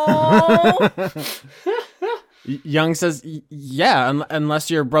 Oh. Young says, yeah,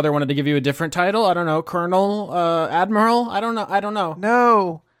 unless your brother wanted to give you a different title. I don't know, Colonel, Admiral. I don't know.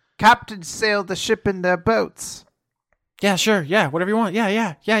 No, captains sail the ship in their boats. Yeah, sure. Yeah, whatever you want.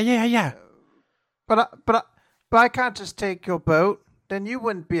 Yeah. But I can't just take your boat. Then you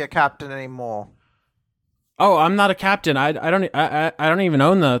wouldn't be a captain anymore. Oh, I'm not a captain. I don't even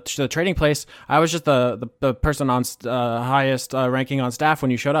own the trading place. I was just the person on highest ranking on staff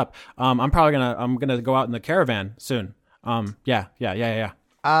when you showed up. I'm gonna go out in the caravan soon. Yeah.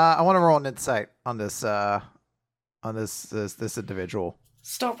 I want to roll an insight on this individual.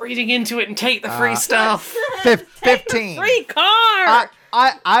 Stop reading into it and take the free stuff. 15. Free car!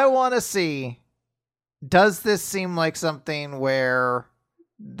 I want to see, does this seem like something where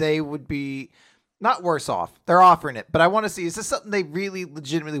they would be not worse off? They're offering it, but I want to see, is this something they really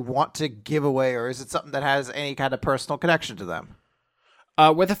legitimately want to give away, or is it something that has any kind of personal connection to them?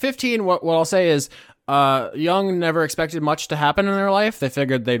 With a 15, what I'll say is, Young never expected much to happen in their life. They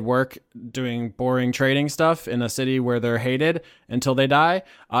figured they'd work doing boring trading stuff in a city where they're hated until they die.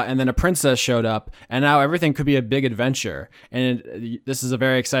 And then a princess showed up, and now everything could be a big adventure. And this is a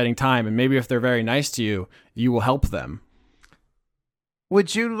very exciting time. And maybe if they're very nice to you, you will help them.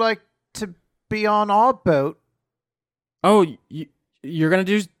 Would you like to be on our boat? Oh, you're going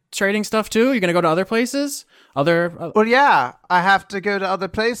to do trading stuff too? You're going to go to other places? Well, yeah, I have to go to other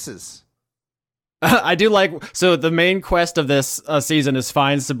places. I do so the main quest of this season is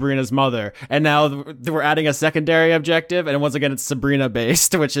find Sabrina's mother, and now we're adding a secondary objective, and once again it's Sabrina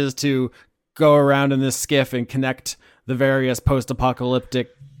based, which is to go around in this skiff and connect the various post-apocalyptic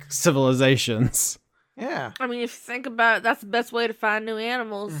civilizations. Yeah. I mean, if you think about it, that's the best way to find new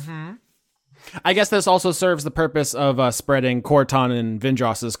animals. I guess this also serves the purpose of spreading Corton and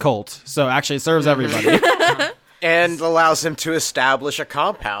Vindros's cult. So actually it serves everybody. And allows him to establish a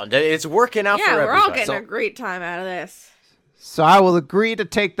compound. It's working out for Yeah, everybody. we're all getting a great time out of this. So I will agree to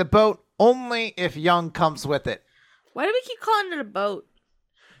take the boat only if Young comes with it. Why do we keep calling it a boat?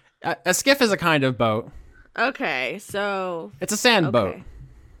 A skiff is a kind of boat. Okay, so... It's a sand boat.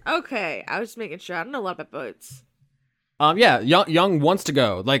 Okay, I was just making sure. I don't know a lot about boats. Yeah, Young wants to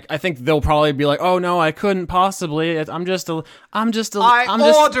go. Like, I think they'll probably be like, "Oh no, I couldn't possibly. I order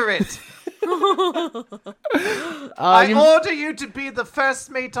it. I order you to be the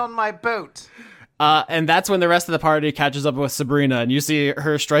first mate on my boat." And that's when the rest of the party catches up with Sabrina, and you see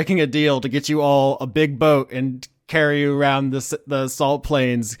her striking a deal to get you all a big boat and carry you around the salt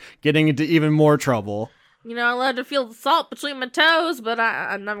plains, getting into even more trouble. You know, I love to feel the salt between my toes, but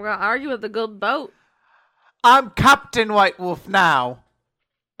I'm never going to argue with a good boat. I'm Captain White Wolf now.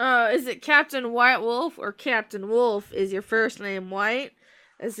 Is it Captain White Wolf or Captain Wolf? Is your first name White?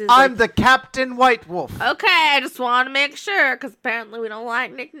 I'm the Captain White Wolf. Okay, I just want to make sure, because apparently we don't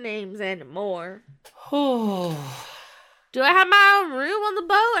like nicknames anymore. Do I have my own room on the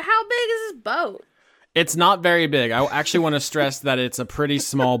boat? How big is this boat? It's not very big. I actually want to stress that it's a pretty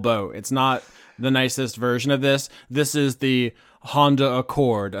small boat. It's not the nicest version of this. This is the Honda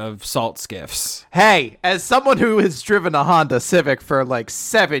Accord of salt skiffs. Hey, as someone who has driven a Honda Civic for like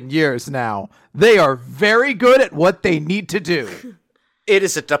 7 years now, they are very good at what they need to do. It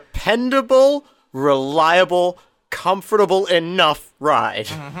is a dependable, reliable, comfortable enough ride.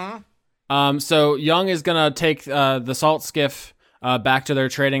 So Young is gonna take the salt skiff back to their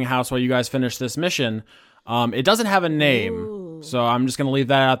trading house while you guys finish this mission. It doesn't have a name, so I'm just gonna leave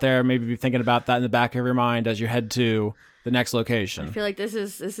that out there. Maybe be thinking about that in the back of your mind as you head to the next location. I feel like this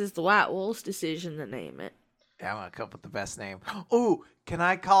is the White Wolf's decision to name it. Yeah, I'm gonna come up with the best name. Ooh, can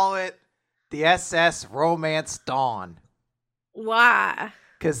I call it the SS Romance Dawn? Why?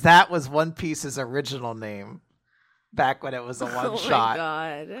 Because that was One Piece's original name back when it was a one Oh shot.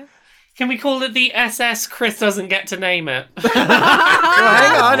 my god. Can we call it the SS Chris doesn't get to name it?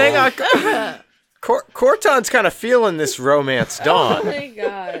 Hang on. Corton's kind of feeling this Romance Oh Dawn. my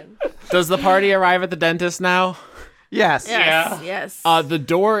god. Does the party arrive at the dentist now? Yes. Yes. The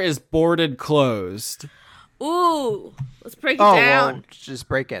door is boarded closed. Ooh. Let's break it Oh, down. well, just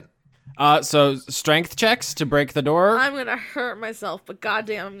break it. So strength checks to break the door. I'm gonna hurt myself, but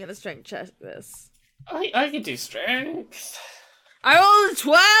goddamn, I'm gonna strength check this. I can do strength. I rolled a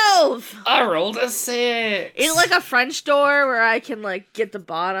 12! I rolled a 6. It's like a French door where I can, like, get the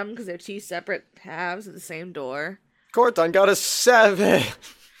bottom because they're two separate halves of the same door. Corton got a 7.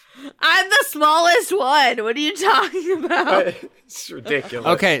 I'm the smallest one! What are you talking about? It's ridiculous.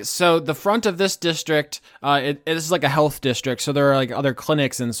 Okay, so the front of this district, it is like a health district, so there are like other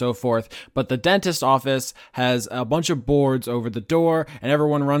clinics and so forth, but the dentist office has a bunch of boards over the door, and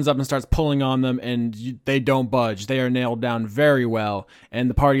everyone runs up and starts pulling on them, and they don't budge. They are nailed down very well, and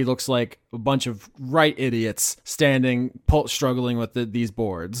the party looks like a bunch of right idiots standing, struggling with these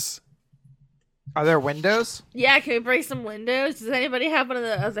boards. Are there windows? Yeah, can we break some windows? Does anybody have one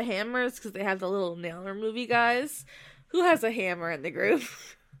of the hammers? Because they have the little nail removey guys. Who has a hammer in the group?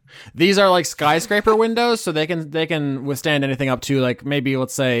 These are like skyscraper windows, so they can withstand anything up to like maybe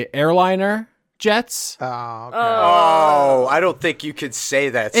let's say airliner jets. Oh, okay. Oh, I don't think you could say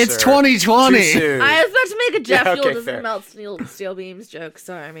that, It's sir. 2020. Too soon. I was about to make a jet Yeah, fuel okay, doesn't fair. melt steel beams joke.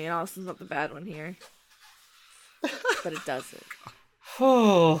 Sorry, I mean, Austin's not the bad one here. But it doesn't.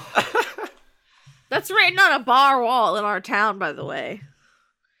 Oh. That's written on a bar wall in our town, by the way.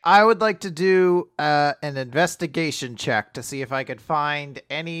 I would like to do an investigation check to see if I could find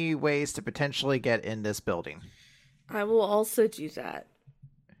any ways to potentially get in this building. I will also do that.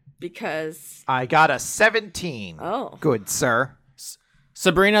 Because... I got a 17. Oh. Good, sir.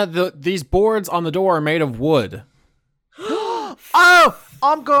 Sabrina, these boards on the door are made of wood. Oh,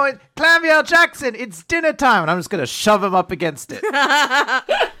 I'm going, Clamville Jackson, it's dinner time. And I'm just going to shove him up against it.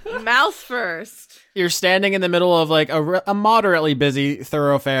 Mouth first. You're standing in the middle of like a moderately busy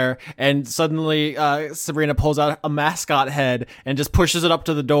thoroughfare, and suddenly Sabrina pulls out a mascot head and just pushes it up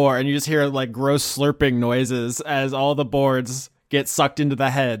to the door, and you just hear like gross slurping noises as all the boards get sucked into the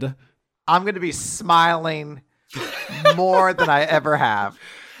head. I'm going to be smiling more than I ever have.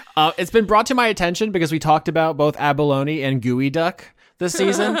 It's been brought to my attention because we talked about both abalone and gooey duck this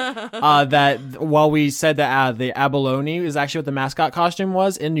season. That while we said that the abalone is actually what the mascot costume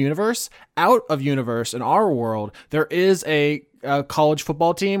was in universe, out of universe in our world, there is a college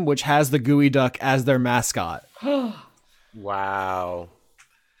football team which has the gooey duck as their mascot. Wow.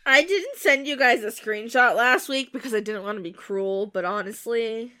 I didn't send you guys a screenshot last week because I didn't want to be cruel, but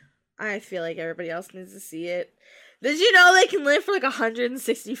honestly, I feel like everybody else needs to see it. Did you know they can live for like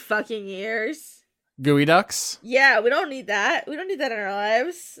 160 fucking years? Gooey ducks? Yeah, we don't need that. We don't need that in our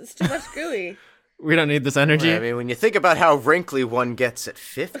lives. It's too much gooey. We don't need this energy. I mean, when you think about how wrinkly one gets at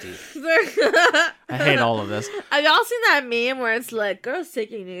 50. I hate all of this. Have y'all seen that meme where it's like girls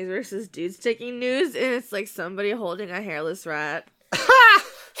taking news versus dudes taking news, and it's like somebody holding a hairless rat?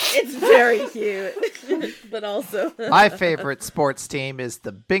 It's very cute, but also My favorite sports team is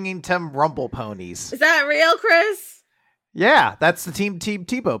the Binghamton Rumble Ponies. Is that real, Chris? Yeah, that's the team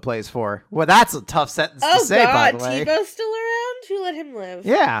Tebow plays for. Well, that's a tough sentence to Oh say, God, by the way. Tebow's still around? Who let him live?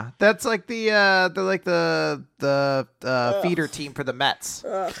 Yeah, that's like the feeder team for the Mets.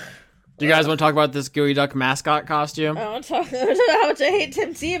 Ugh. Do you guys want to talk about this Gooey Duck mascot costume? I want to talk about how much I hate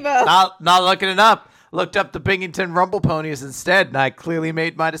Tim Tebow. Not looking it up. Looked up the Binghamton Rumble Ponies instead, and I clearly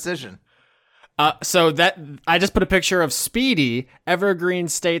made my decision. So that I just put a picture of Speedy, Evergreen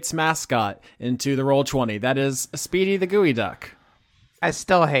State's mascot, into the Roll20. That is Speedy the Gooey Duck. I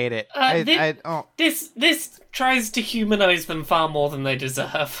still hate it. This tries to humanize them far more than they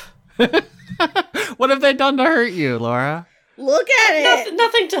deserve. What have they done to hurt you, Laura? Look at it.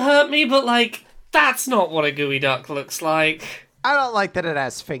 Nothing to hurt me, but like that's not what a gooey duck looks like. I don't like that it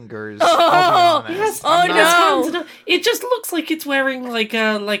has fingers. Oh, I'll be honest. oh It has hands no. and it just looks like it's wearing like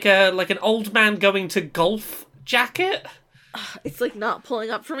an old man going to golf jacket. It's like not pulling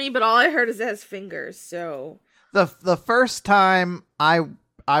up for me, but all I heard is it has fingers, so. The first time I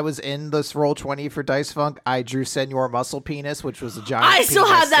was in this Roll20 for Dice Funk, I drew Senor Muscle Penis, which was a giant I still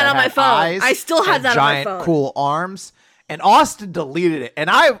penis have that on my had phone. eyes I still have and that on my giant, phone. cool arms. And Austin deleted it. And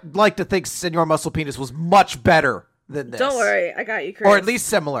I like to think Senor Muscle Penis was much better than this. Don't worry, I got you, Chris. Or at least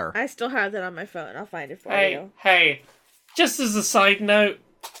similar. I still have that on my phone. I'll find it for you. Hey, just as a side note,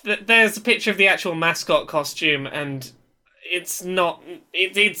 there's a picture of the actual mascot costume, and it's not.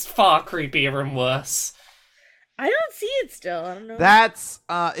 It's far creepier and worse. I don't see it still. I don't know. That's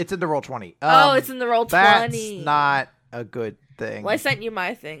it's in the Roll20. It's in the Roll20. That's not a good thing. Well, I sent you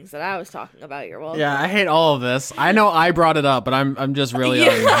my things that I was talking about. You're welcome. Yeah, I hate all of this. I know I brought it up, but I'm just really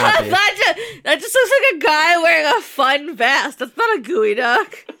Yeah, unhappy. that just looks like a guy wearing a fun vest. That's not a gooey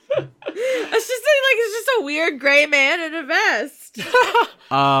duck. It's just a weird gray man in a vest.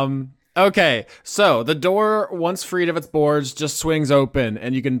 Okay, so the door, once freed of its boards, just swings open,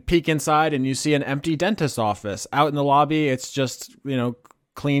 and you can peek inside, and you see an empty dentist's office. Out in the lobby, it's just,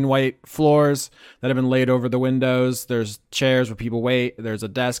 clean white floors that have been laid over the windows. There's chairs where people wait. There's a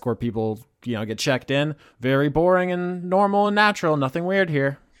desk where people, get checked in. Very boring and normal and natural. Nothing weird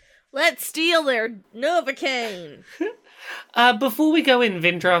here. Let's steal their Novocaine. Before we go in,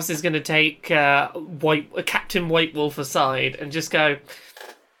 Vindras is going to take Captain White Wolf aside and just go,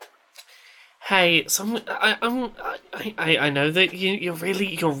 "Hey, I know that you're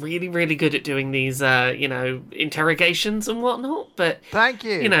really good at doing these, interrogations and whatnot, but Thank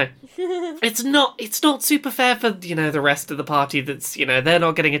you. it's not super fair for the rest of the party. That's they're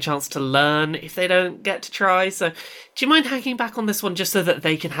not getting a chance to learn if they don't get to try. So, do you mind hanging back on this one just so that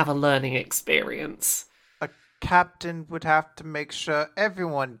they can have a learning experience?" A captain would have to make sure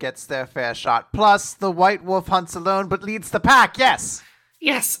everyone gets their fair shot. Plus, the White Wolf hunts alone but leads the pack. Yes.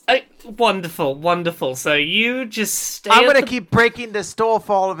 Yes, wonderful. So you just stay. I'm gonna keep breaking this door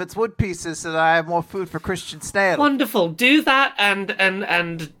for all of its wood pieces so that I have more food for Christian Snail. Wonderful. Do that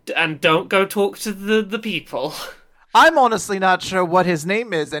and don't go talk to the people. I'm honestly not sure what his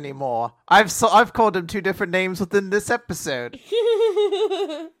name is anymore. I've called him 2 different names within this episode.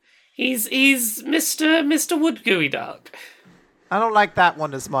 He's Mr. Wood Gooey Duck. I don't like that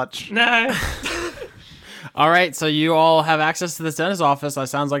one as much. No. All right, so you all have access to this dentist's office. It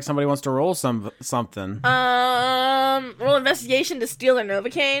sounds like somebody wants to roll something. Roll investigation to steal their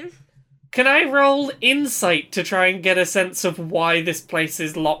Novocaine. Can I roll insight to try and get a sense of why this place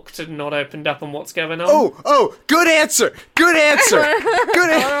is locked and not opened up and what's going on? Oh, good answer. Good answer. Good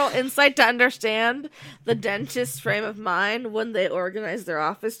I answer. want to roll insight to understand the dentist's frame of mind when they organize their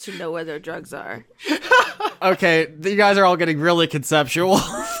office to know where their drugs are. Okay, you guys are all getting really conceptual.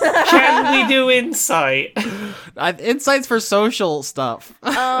 Can we do insight? Insights for social stuff.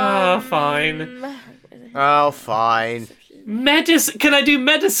 Fine. Oh, fine. Medicine. Can I do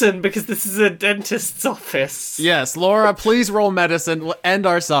medicine? Because this is a dentist's office. Yes, Laura, please roll medicine. We'll end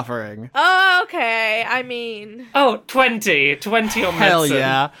our suffering. Oh, okay. I mean, Oh, 20. 20 on Hell medicine.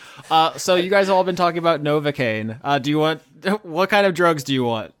 yeah. So you guys have all been talking about Novocaine. Do you want... What kind of drugs do you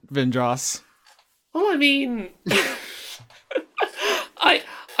want, Vindras? Well, I mean...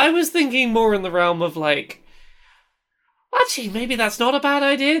 I was thinking more in the realm of, like... Actually, maybe that's not a bad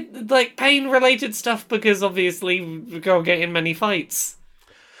idea. Like, pain-related stuff, because obviously we go get in many fights.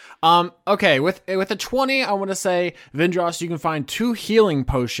 Okay, with a 20, I want to say, Vindros, you can find 2 healing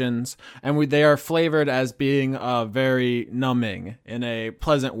potions, and they are flavored as being very numbing in a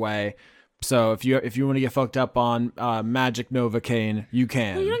pleasant way. So if you want to get fucked up on magic Novocaine, you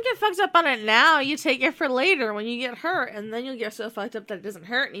can. Well, you don't get fucked up on it now. You take it for later when you get hurt, and then you'll get so fucked up that it doesn't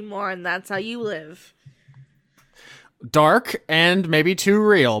hurt anymore, and that's how you live. Dark and maybe too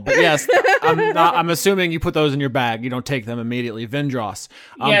real, but yes, I'm assuming you put those in your bag. You don't take them immediately, Vindros.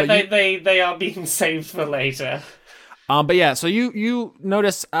 Yeah, they are being saved for later. But yeah, so you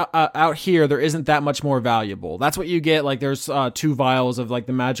notice out here there isn't that much more valuable. That's what you get. Like there's 2 vials of like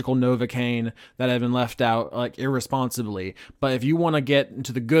the magical Novocaine that have been left out like irresponsibly. But if you want to get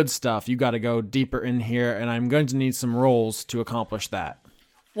into the good stuff, you got to go deeper in here, and I'm going to need some rolls to accomplish that.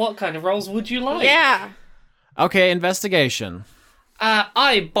 What kind of rolls would you like? Yeah. Okay, investigation.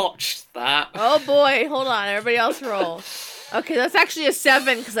 I botched that. Oh boy, hold on. Everybody else roll. Okay, that's actually a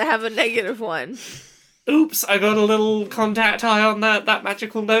 7 because I have a -1. Oops, I got a little contact eye on that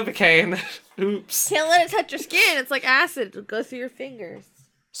magical Novocaine. Oops. Can't let it touch your skin. It's like acid. It'll go through your fingers.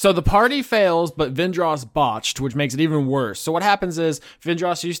 So the party fails, but Vindros botched, which makes it even worse. So what happens is,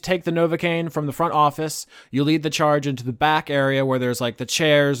 Vindros, you take the Novocaine from the front office, you lead the charge into the back area where there's like the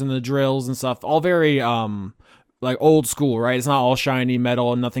chairs and the drills and stuff, all very like old school, right? It's not all shiny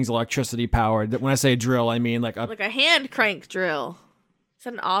metal and nothing's electricity powered. When I say drill, I mean like a hand crank drill. Is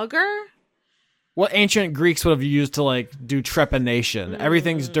that an auger? what ancient Greeks would have used to like do trepanation.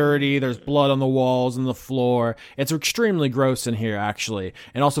 Everything's dirty. There's blood on the walls and the floor. It's extremely gross in here, actually,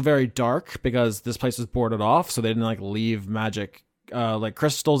 and also very dark because this place was boarded off, so they didn't like leave magic like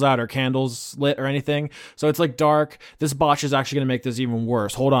crystals out or candles lit or anything. So it's like dark. This botch is actually going to make this even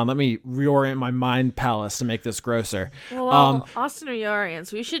worse. Hold on, let me reorient my mind palace to make this grosser. Well, Austin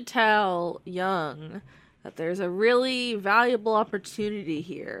Riorians, we should tell Young that there's a really valuable opportunity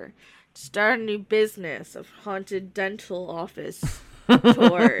here to start a new business of haunted dental office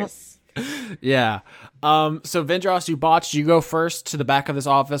tours. Yeah. So Vindros, you botched. You go first to the back of this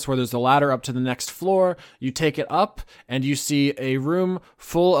office where there's a ladder up to the next floor. You take it up and you see a room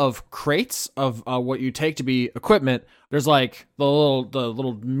full of crates of what you take to be equipment. There's like the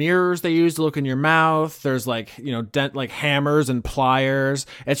little mirrors they use to look in your mouth. There's like, like hammers and pliers.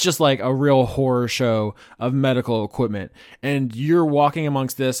 It's just like a real horror show of medical equipment. And you're walking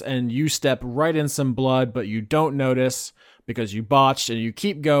amongst this and you step right in some blood, but you don't notice because you botched, and you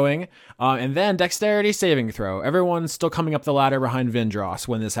keep going. And then dexterity saving throw. Everyone's still coming up the ladder behind Vindros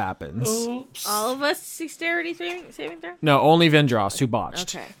when this happens. Oops. All of us dexterity saving throw? No, only Vindros who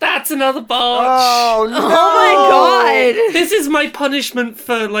botched. Okay. That's another botch. Oh no! Oh my god! This is my punishment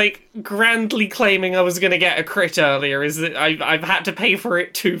for like grandly claiming I was going to get a crit earlier. Is that I've had to pay for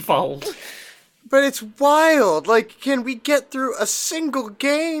it twofold. But it's wild. Like, can we get through a single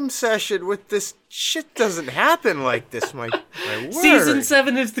game session with this? Shit doesn't happen like this, my word. Season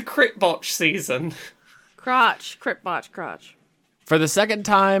 7 is the crit botch season. Crotch. Crit botch, crotch. For the second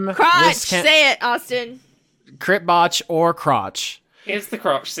time, Crotch! Say it, Austin. Crit botch or crotch. It's the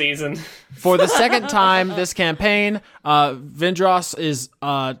crotch season. For the second time this campaign, Vindros is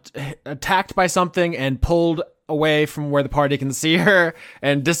attacked by something and pulled away from where the party can see her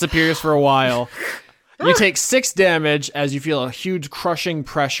and disappears for a while. You take 6 damage as you feel a huge crushing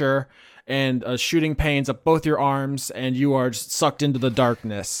pressure and shooting pains up both your arms, and you are just sucked into the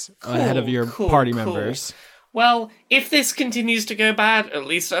darkness ahead of your party members. Well, if this continues to go bad, at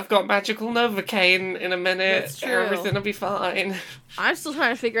least I've got magical Novocaine in a minute. That's true. Everything will be fine. I'm still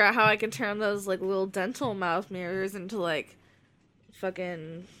trying to figure out how I can turn those like little dental mouth mirrors into like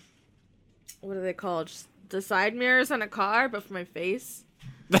fucking, what are they called? Just the side mirrors on a car, but for my face.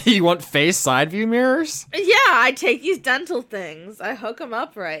 You want face side view mirrors? Yeah, I take these dental things, I hook them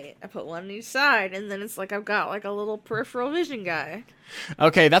up right, I put one on each side, and then it's like I've got like a little peripheral vision guy.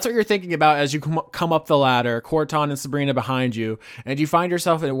 Okay, that's what you're thinking about as you come up the ladder, Corton and Sabrina behind you, and you find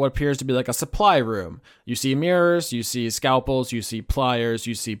yourself in what appears to be like a supply room. You see mirrors, you see scalpels, you see pliers,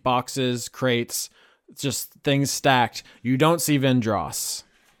 you see boxes, crates, just things stacked. You don't see Vindros.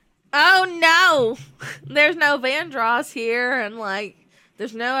 Oh no! There's no Vandross here, and like,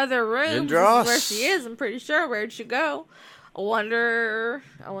 there's no other room. Vandross. Where she is, I'm pretty sure. Where'd she go? I wonder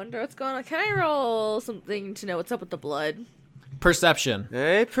what's going on. Can I roll something to know what's up with the blood? Perception.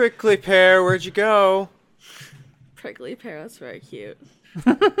 Hey, prickly pear, where'd you go? Prickly pear, that's very cute.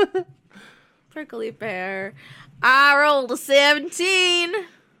 Prickly pear. I rolled a 17.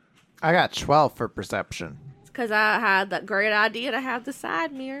 I got 12 for perception. Because I had that great idea to have the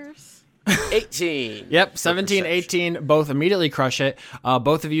side mirrors. 18. Yep, for 17, perception. 18, both immediately crush it.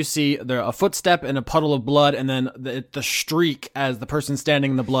 Both of you see a footstep and a puddle of blood, and then the shriek as the person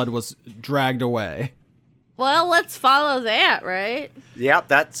standing in the blood was dragged away. Well, let's follow that, right? Yep,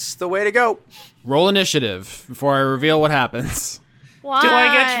 that's the way to go. Roll initiative before I reveal what happens. Why? Do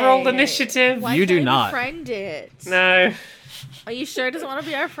I get to roll initiative? Why You do can't not. Friend it. No. Are you sure it doesn't want to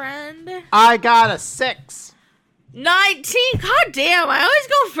be our friend? I got a 6. 19. God damn! I always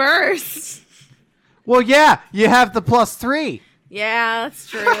go first. Well, yeah, you have the +3. Yeah, that's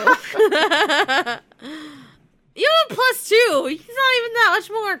true. You have a +2. He's not even that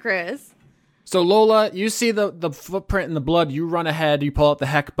much more, Chris. So Lola, you see the footprint in the blood. You run ahead. You pull out the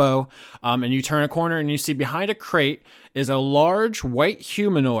heck bow, and you turn a corner, and you see behind a crate is a large white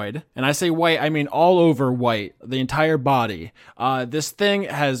humanoid. And I say white, I mean all over white, the entire body. This thing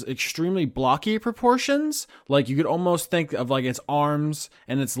has extremely blocky proportions. Like you could almost think of like its arms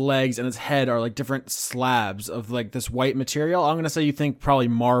and its legs and its head are like different slabs of like this white material. I'm gonna say you think probably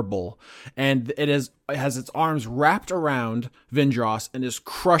marble, and it has its arms wrapped around Vindros and is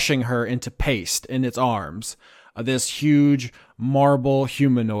crushing her into paste in its arms. This huge marble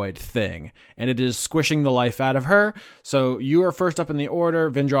humanoid thing, and it is squishing the life out of her. So you are first up in the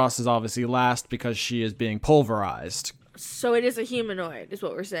order. Vindros is obviously last because she is being pulverized. So it is a humanoid, is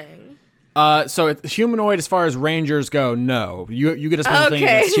what we're saying. So it's humanoid as far as rangers go. No, you get a special thing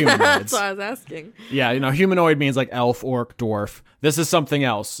Okay, against humanoids. that's what I was asking. Yeah, humanoid means like elf, orc, dwarf. This is something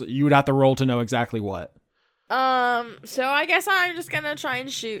else. You would have to roll to know exactly what. So I guess I'm just gonna try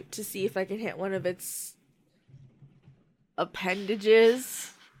and shoot to see if I can hit one of its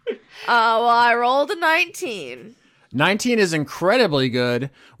appendages. Well, I rolled a 19. 19 is incredibly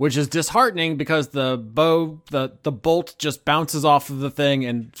good, which is disheartening because the bolt just bounces off of the thing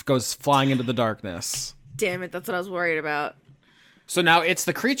and goes flying into the darkness. Damn it, that's what I was worried about. So now it's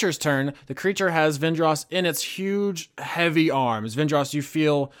the creature's turn. The creature has Vindros in its huge, heavy arms. Vindros, you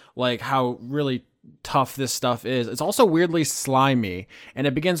feel like how really tough this stuff is. It's also weirdly slimy, and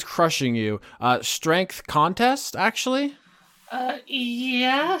it begins crushing you. Strength contest, actually?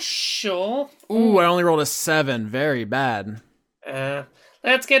 Yeah, sure. Ooh, I only rolled a 7. Very bad.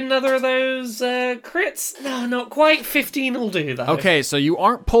 Let's get another of those crits. No, not quite. 15 will do, though. Okay, so you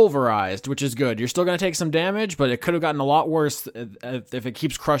aren't pulverized, which is good. You're still going to take some damage, but it could have gotten a lot worse if it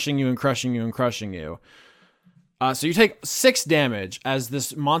keeps crushing you and crushing you and crushing you. So you take 6 damage as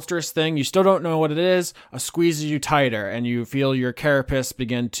this monstrous thing, you still don't know what it is, squeezes you tighter, and you feel your carapace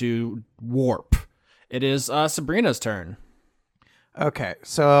begin to warp. It is Sabrina's turn. Okay,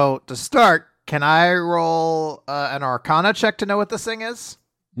 so to start, can I roll an Arcana check to know what this thing is?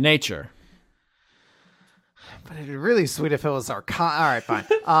 Nature. But it'd be really sweet if it was Arcana. All right,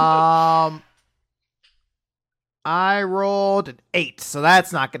 fine. I rolled an 8, so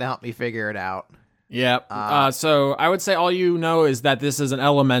that's not going to help me figure it out. Yep. So I would say all you know is that this is an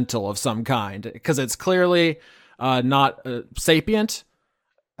elemental of some kind, because it's clearly not sapient.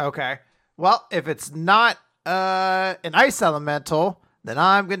 Okay. Well, if it's not an ice elemental, then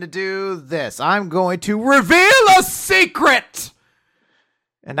I'm going to do this. I'm going to reveal a secret!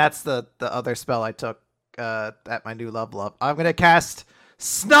 And that's the other spell I took at my new level up. I'm going to cast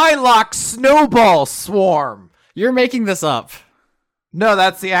Snylock Snowball Swarm. You're making this up. No,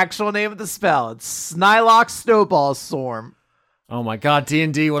 that's the actual name of the spell. It's Snylock Snowball Swarm. Oh my god,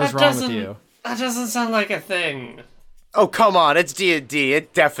 D&D, what is wrong with you? That doesn't sound like a thing. Oh, come on, it's D&D.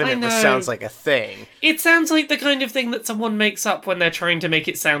 It definitely know. sounds like a thing. It sounds like the kind of thing that someone makes up when they're trying to make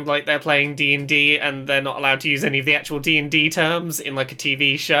it sound like they're playing D&D and they're not allowed to use any of the actual D&D terms in like a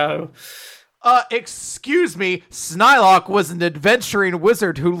TV show. Excuse me, Snylock was an adventuring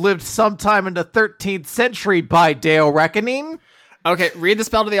wizard who lived sometime in the 13th century by Dale Reckoning. Okay, read the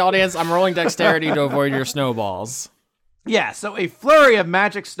spell to the audience. I'm rolling dexterity to avoid your snowballs. Yeah, so a flurry of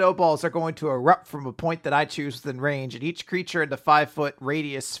magic snowballs are going to erupt from a point that I choose within range, and each creature in the 5-foot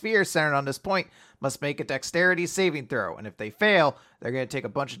radius sphere centered on this point must make a dexterity saving throw, and if they fail, they're going to take a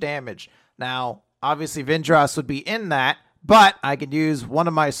bunch of damage. Now, obviously Vindros would be in that, but I can use one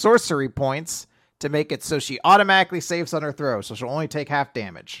of my sorcery points to make it so she automatically saves on her throw, so she'll only take half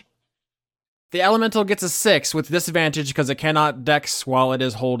damage. The elemental gets a 6 with disadvantage because it cannot dex while it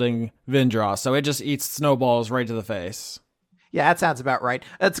is holding Vindros, so it just eats snowballs right to the face. Yeah, that sounds about right.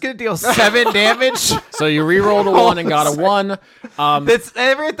 That's going to deal 7 damage. So you re-rolled a 1 and got a 1. That's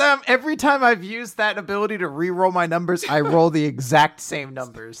every time I've used that ability to re-roll my numbers, I roll the exact same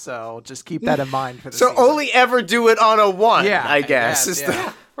numbers. So just keep that in mind for the So season. only ever do it on a 1, Yeah, I guess. yeah, is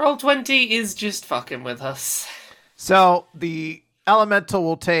yeah. Roll20 is just fucking with us. So the elemental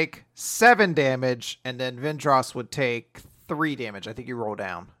will take 7 damage, and then Vindros would take 3 damage. I think you roll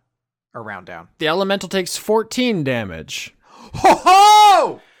down. Or round down. The elemental takes 14 damage.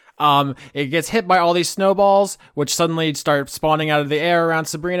 Ho ho! It gets hit by all these snowballs, which suddenly start spawning out of the air around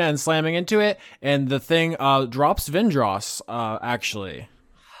Sabrina and slamming into it, and the thing drops Vindros, actually.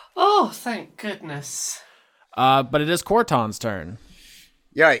 Oh, thank goodness. But it is Corton's turn.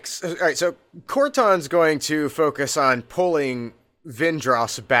 Yikes. All right, so Corton's going to focus on pulling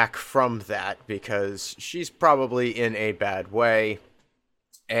Vindros back from that because she's probably in a bad way.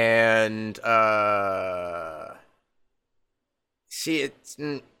 And, see, it's,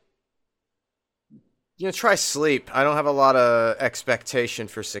 try sleep. I don't have a lot of expectation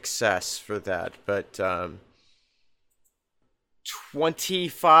for success for that, but,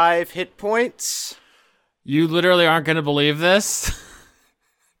 25 hit points? You literally aren't going to believe this.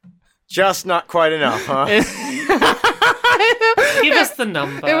 Just not quite enough, huh? Give us the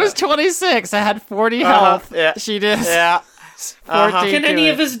number. It was 26. I had 40 health. Yeah. She did. Yeah. 14 Can to any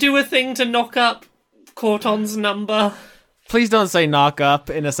it. of us do a thing to knock up Corton's number? Please don't say knock up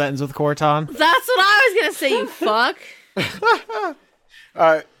in a sentence with Corton. That's what I was gonna say, you fuck.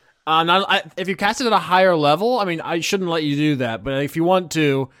 If you cast it at a higher level, I mean, I shouldn't let you do that, but if you want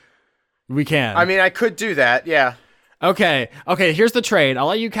to, we can. I mean, I could do that, yeah. Okay, here's the trade. I'll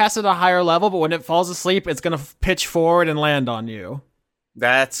let you cast it at a higher level, but when it falls asleep, it's going to pitch forward and land on you.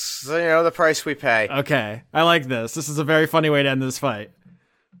 That's, the price we pay. Okay, I like this. This is a very funny way to end this fight.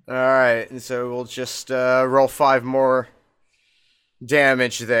 All right, and so we'll just roll 5 more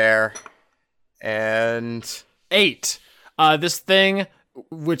damage there. And 8. This thing,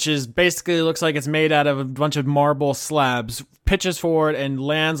 which is basically looks like it's made out of a bunch of marble slabs, pitches forward and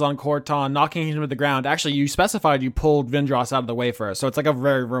lands on Corton, knocking him to the ground. Actually, you specified you pulled Vindros out of the way first, so it's like a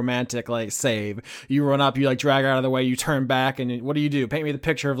very romantic save. You run up, you drag her out of the way, you turn back, and what do? Paint me the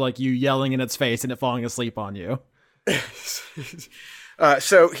picture of you yelling in its face and it falling asleep on you.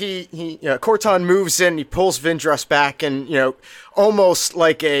 So he Corton moves in, he pulls Vindros back, and almost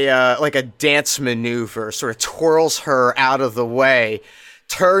like a dance maneuver, sort of twirls her out of the way,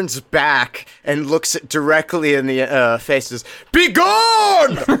 turns back and looks it directly in the faces. Be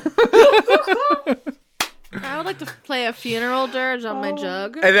gone! I would like to play a funeral dirge on my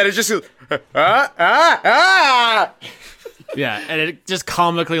jug. And then it just goes, ah! Yeah, and it just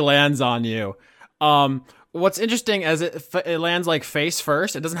comically lands on you. What's interesting is it lands face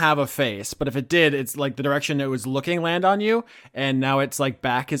first. It doesn't have a face, but if it did, it's the direction it was looking land on you, and now its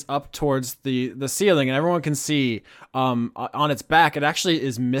back is up towards the ceiling, and everyone can see on its back it actually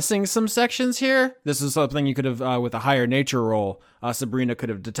is missing some sections here. This is something you could have with a higher nature roll, Sabrina could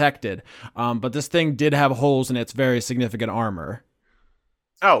have detected. But this thing did have holes in its very significant armor.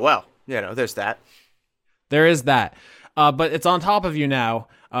 Oh well, there's that. There is that. But it's on top of you now.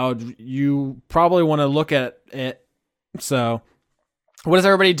 You probably want to look at it. So, what does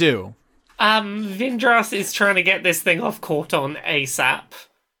everybody do? Vindros is trying to get this thing off Corton ASAP.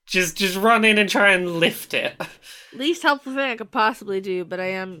 Just run in and try and lift it. Least helpful thing I could possibly do, but I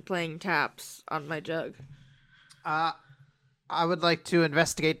am playing taps on my jug. I would like to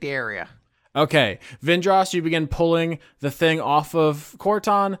investigate the area. Okay, Vindros, you begin pulling the thing off of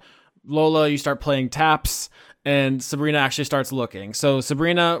Corton. Lola, you start playing taps. And Sabrina actually starts looking. So,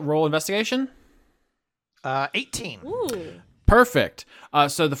 Sabrina, roll investigation. 18. Ooh. Perfect.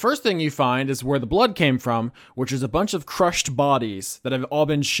 So the first thing you find is where the blood came from, which is a bunch of crushed bodies that have all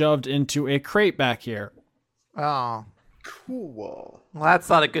been shoved into a crate back here. Oh. Cool. Well, that's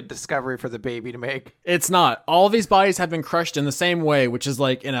not a good discovery for the baby to make. It's not. All of these bodies have been crushed in the same way, which is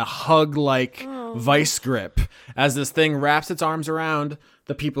in a hug-like vice grip, as this thing wraps its arms around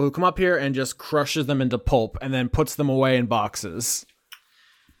the people who come up here and just crushes them into pulp and then puts them away in boxes.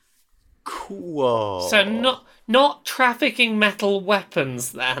 Cool. So not trafficking metal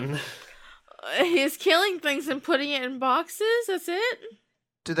weapons then. He's killing things and putting it in boxes? That's it?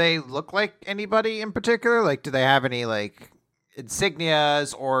 Do they look like anybody in particular? Do they have any,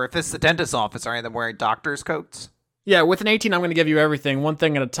 insignias? Or if it's the dentist's office, are any of them wearing doctor's coats? Yeah, with an 18, I'm going to give you everything, one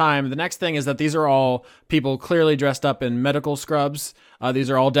thing at a time. The next thing is that these are all people clearly dressed up in medical scrubs. These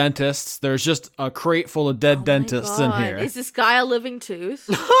are all dentists. There's just a crate full of dead dentists in here. Is this guy a living tooth?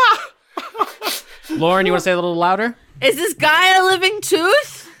 Lauren, you want to say it a little louder? Is this guy a living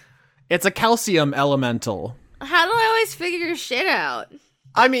tooth? It's a calcium elemental. How do I always figure shit out?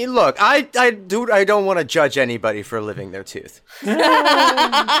 I mean, look, I don't want to judge anybody for living their tooth. That's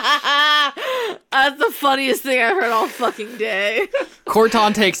the funniest thing I've heard all fucking day.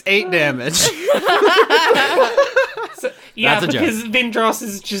 Corton takes 8 damage. Yeah, That's a joke. because Vindros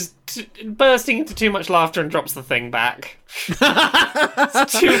is just bursting into too much laughter and drops the thing back. It's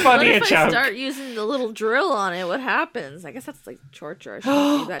too What funny a if I joke. start using the little drill on it? What happens? I guess that's like torture. I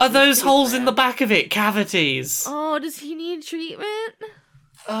shouldn't do that Are to those his holes tooth, in the man. back of it cavities? Oh, does he need treatment?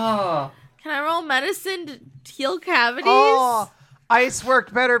 Oh. Can I roll medicine to heal cavities? Oh, ice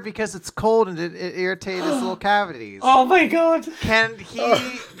worked better because it's cold and it irritated his little cavities. Oh my god. Can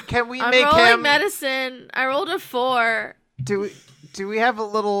we I'm make rolling him? medicine. I rolled a 4. Do we have a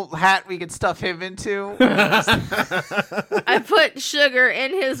little hat we could stuff him into? I put sugar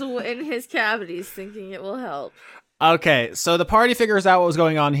in his cavities, thinking it will help. Okay, so the party figures out what was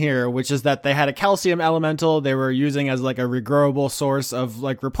going on here, which is that they had a calcium elemental they were using as like a regrowable source of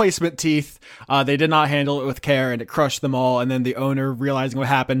like replacement teeth. They did not handle it with care and it crushed them all. And then the owner, realizing what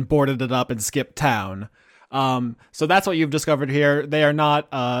happened, boarded it up and skipped town. So that's what you've discovered here. They are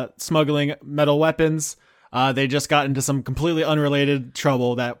not smuggling metal weapons. They just got into some completely unrelated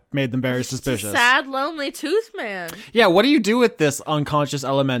trouble that made them very suspicious. Sad, lonely tooth man. Yeah, what do you do with this unconscious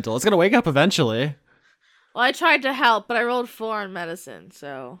elemental? It's gonna wake up eventually. Well, I tried to help, but I rolled 4 on medicine,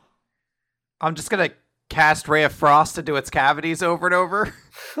 so. I'm just gonna cast Ray of Frost into its cavities over and over.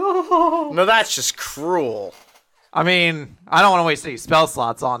 No, that's just cruel. I mean, I don't want to waste any spell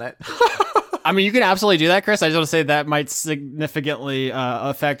slots on it. I mean, you can absolutely do that, Chris. I just want to say that might significantly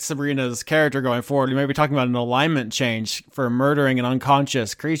affect Sabrina's character going forward. You might be talking about an alignment change for murdering an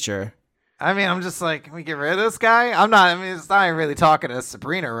unconscious creature. I mean, I'm just like, can we get rid of this guy? It's not even really talking to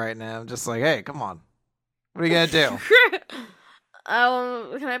Sabrina right now. I'm just like, hey, come on. What are you gonna do?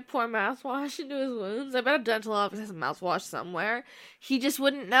 Can I pour mouthwash into his wounds? I bet a dental office has mouthwash somewhere. He just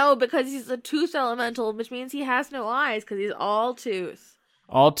wouldn't know because he's a tooth elemental, which means he has no eyes because he's all tooth.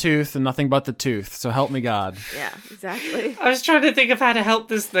 All tooth and nothing but the tooth. So help me God. Yeah, exactly. I was trying to think of how to help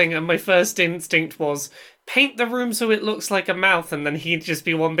this thing, and my first instinct was paint the room so it looks like a mouth, and then he'd just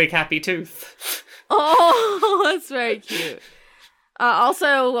be one big happy tooth. Oh, that's very cute.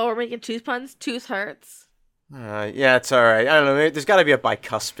 Also, while we're making tooth puns, tooth hurts. Yeah, it's all right. I don't know. There's got to be a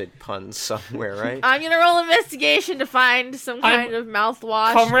bicuspid pun somewhere, right? I'm gonna roll investigation to find some kind of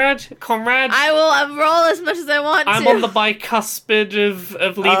mouthwash. Conrad, I will roll as much as I want I'm to. on the bicuspid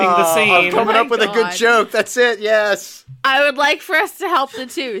of leaving the scene. I'm coming my up with a good God. joke. That's it. Yes. I would like for us to help the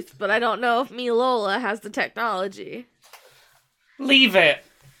tooth, but I don't know if me Lola has the technology. Leave it.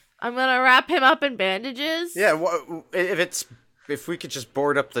 I'm gonna wrap him up in bandages. Yeah. If we could just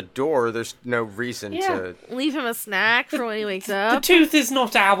board up the door, there's no reason to. Leave him a snack for when he wakes The up. tooth is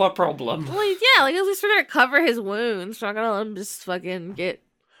not our problem. Well, yeah, like at least we're gonna cover his wounds. We're not gonna let him just fucking get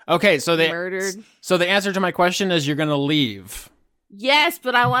Okay, so murdered. So the answer to my question is you're gonna leave. Yes,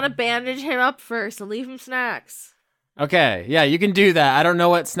 but I want to bandage him up first and leave him snacks. Okay, yeah, you can do that. I don't know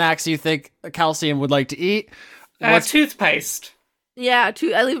what snacks you think Calcium would like to eat. Toothpaste. Yeah,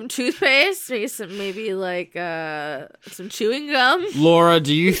 I leave him toothpaste, maybe like some chewing gum. Laura,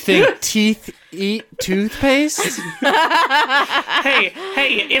 do you think teeth eat toothpaste? Hey,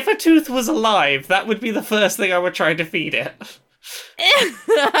 if a tooth was alive, that would be the first thing I would try to feed it.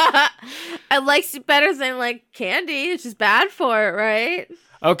 I likes it better than like candy. It's just bad for it, right?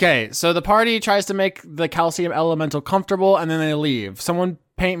 Okay, so the party tries to make the calcium elemental comfortable and then they leave. Someone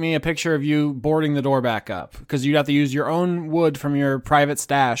paint me a picture of you boarding the door back up because you'd have to use your own wood from your private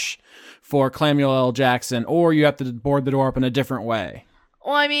stash for Clamuel L. Jackson, or you have to board the door up in a different way.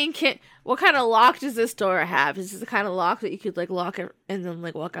 Well, I mean, what kind of lock does this door have? Is this the kind of lock that you could like lock it and then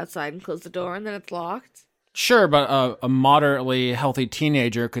like walk outside and close the door and then it's locked? Sure, but a moderately healthy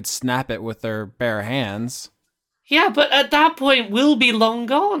teenager could snap it with their bare hands. Yeah, but at that point, we'll be long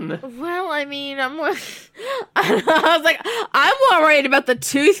gone. Well, I mean, I'm more. I was like, I'm more worried about the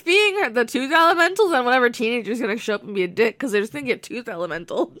tooth elementals than whatever teenager's gonna show up and be a dick because they're just gonna get tooth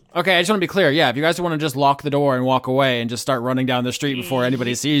elemental. Okay, I just want to be clear. Yeah, if you guys want to just lock the door and walk away and just start running down the street before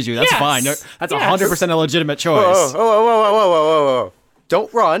anybody sees you, that's Yes. fine. No, that's Yes. 100% a legitimate choice. Whoa.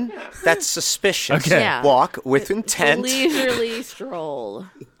 Don't run. That's suspicious. Okay. Yeah. Walk with intent. Leisurely stroll.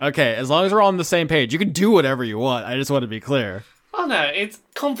 Okay, as long as we're all on the same page, you can do whatever you want. I just want to be clear. Oh no, it's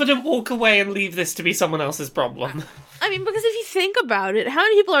confident walk away and leave this to be someone else's problem. I mean, because if you think about it, how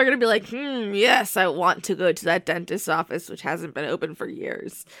many people are going to be like, yes, I want to go to that dentist's office, which hasn't been open for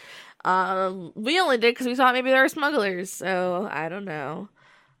years. We only did because we thought maybe there were smugglers, so I don't know.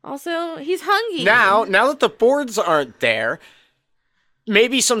 Also, he's hungry. Now that the boards aren't there,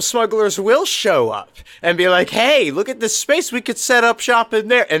 maybe some smugglers will show up and be like, hey, look at this space. We could set up shop in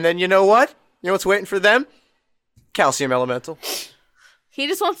there. And then you know what? You know what's waiting for them? Calcium elemental. He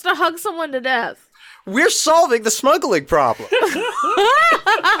just wants to hug someone to death. We're solving the smuggling problem.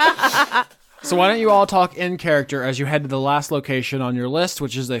 So why don't you all talk in character as you head to the last location on your list,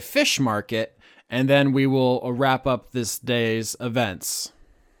 which is a fish market, and then we will wrap up this day's events.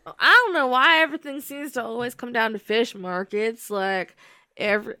 I don't know why everything seems to always come down to fish markets. Like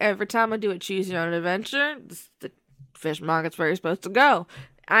every time I do a choose your own adventure, the fish market's where you're supposed to go.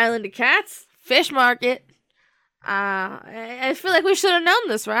 Island of Cats, fish market. I feel like we should have known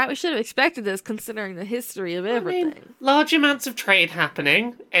this, right? We should have expected this, considering the history of everything. Large amounts of trade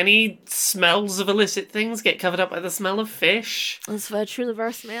happening. Any smells of illicit things get covered up by the smell of fish. That's truly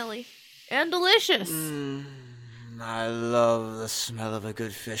very smelly and delicious. I love the smell of a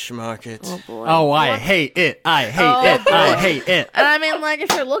good fish market. Oh boy! Oh, I hate it. I hate it. boy. I hate it. And I mean, like,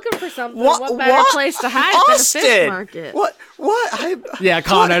 if you're looking for something, what better place to hide than a fish Austin! market? What? Yeah,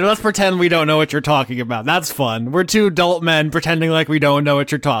 Conrad, let's pretend we don't know what you're talking about. That's fun. We're two adult men pretending like we don't know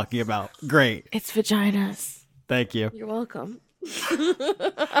what you're talking about. Great. It's vaginas. Thank you. You're welcome.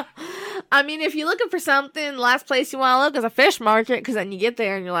 I mean, if you're looking for something, the last place you want to look is a fish market, because then you get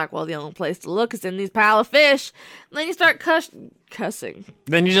there and you're like, well, the only place to look is in these pile of fish. And then you start cussing.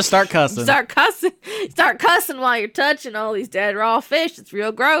 Then you just start cussing. Start cussing while you're touching all these dead raw fish. It's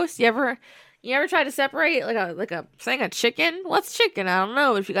real gross. You ever try to separate like a saying a chicken? What's chicken? I don't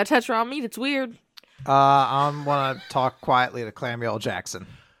know. If you got to touch raw meat, it's weird. I want to talk quietly to Clamuel Jackson.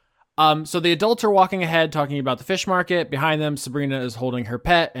 So the adults are walking ahead talking about the fish market. Behind them, Sabrina is holding her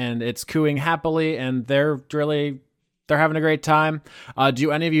pet and it's cooing happily, and they're having a great time. Do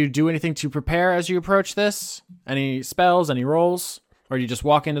any of you do anything to prepare as you approach this? Any spells, any rolls? Or do you just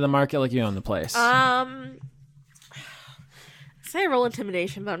walk into the market like you own the place? Say I roll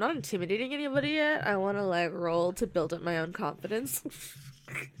intimidation, but I'm not intimidating anybody yet. I want to roll to build up my own confidence.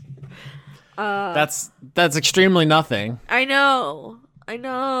 That's extremely nothing. I know.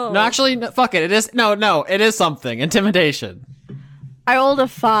 No, actually, no, fuck it. It is it is something. Intimidation. I rolled a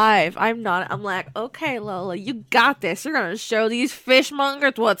 5. I'm like, okay, Lola, you got this. You're gonna show these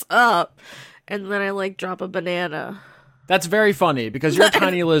fishmongers what's up. And then I drop a banana. That's very funny because you're a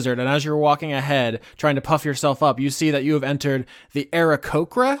tiny lizard, and as you're walking ahead, trying to puff yourself up, you see that you have entered the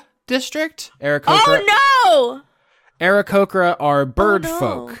Aarakocra district. Oh no! Aarakocra are bird no.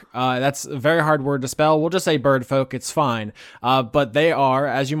 folk. That's a very hard word to spell. We'll just say bird folk. It's fine. But they are,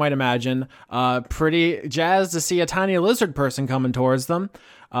 as you might imagine, pretty jazzed to see a tiny lizard person coming towards them.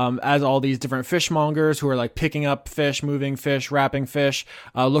 As all these different fishmongers who are picking up fish, moving fish, wrapping fish,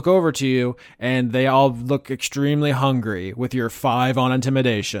 look over to you, and they all look extremely hungry with your 5 on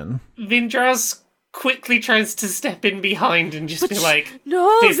intimidation. Vindras quickly tries to step in behind and just be like,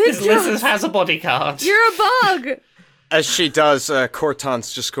 no, this lizard has a bodyguard. You're a bug! As she does,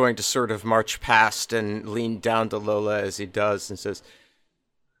 Corton's just going to sort of march past and lean down to Lola as he does and says,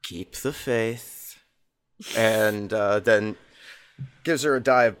 keep the faith. And then gives her a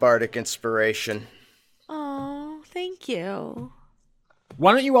die of bardic inspiration. Oh, thank you.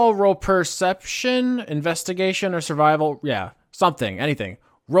 Why don't you all roll perception, investigation, or survival? Yeah, something, anything.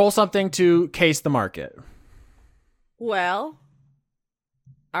 Roll something to case the market. Well,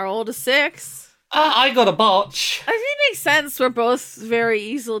 I rolled a 6. I got a botch. I think it makes sense. We're both very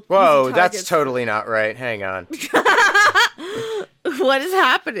easy. Whoa, easy that's targets. totally not right. Hang on. What is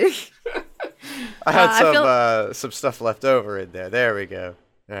happening? I had some stuff left over in there. There we go.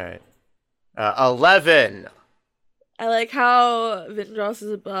 All right. 11. I like how Vindros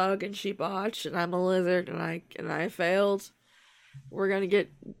is a bug and she botched, and I'm a lizard and I failed. We're gonna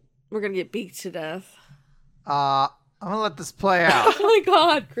get beaked to death. I'm gonna let this play out Oh my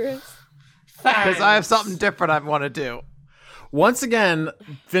god, Chris. because I have something different I want to do. Once again,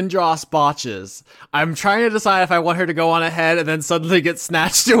 Vindros botches. I'm trying to decide if I want her to go on ahead and then suddenly get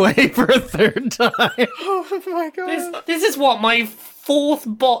snatched away for a third time. Oh my god. This is what, my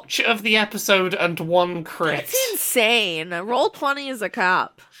 4th botch of the episode and 1 crit. It's insane. Roll 20 as a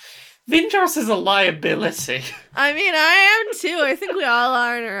cop. Vindras is a liability. I mean, I am too. I think we all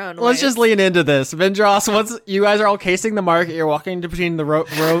are in our own way. Let's just lean into this. Vindros, once you guys are all casing the market, you're walking between the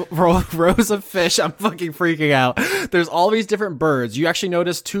rows of fish. I'm fucking freaking out. There's all these different birds. You actually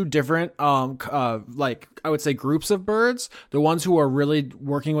notice 2 different, I would say groups of birds. The ones who are really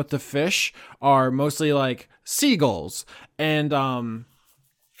working with the fish are mostly seagulls and,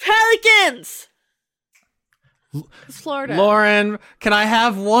 Pelicans! It's Florida. Lauren, can I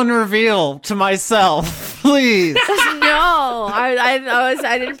have one reveal to myself, please. No,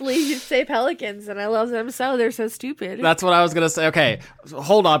 I didn't believe you'd say pelicans, and I love them so. They're so stupid. That's what I was gonna say. Okay,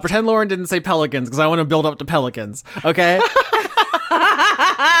 hold on. Pretend Lauren didn't say pelicans because I want to build up to pelicans. Okay.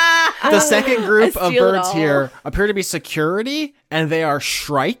 The second group I of steal it birds all. here appear to be security, and they are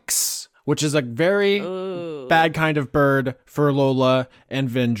shrikes, which is a very bad kind of bird for Lola and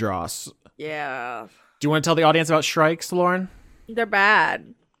Vindros. Yeah, Do you want to tell the audience about shrikes, Lauren? they're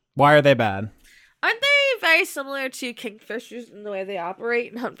bad. Why are they bad? Aren't they very similar to kingfishers in the way they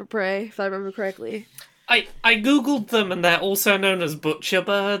operate and hunt for prey, if I remember correctly? I googled them and they're also known as butcher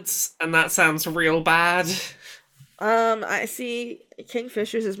birds, and that sounds real bad. I see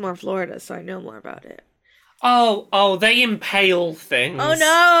kingfishers is more Florida, so I know more about it. Oh, they impale things. Oh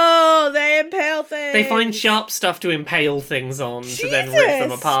no, they impale things. They find sharp stuff to impale things on to then rip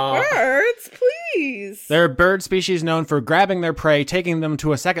them apart. Birds, please. They're a bird species known for grabbing their prey, taking them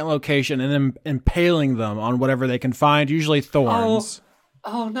to a second location, and then impaling them on whatever they can find, usually thorns.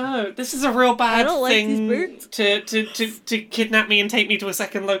 Oh no, this is a real I bad don't like thing these birds. to kidnap me and take me to a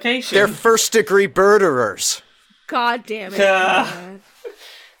second location. They're first-degree birderers. God damn it.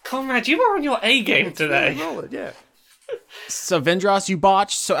 Conrad, you are on your A game today. Yeah. So Vindros, you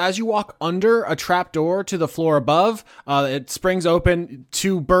botched. So as you walk under a trap door to the floor above, it springs open.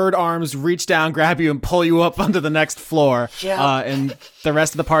 Two bird arms reach down, grab you, and pull you up onto the next floor. Yeah. And the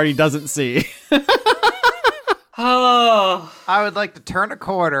rest of the party doesn't see. Oh, I would like to turn a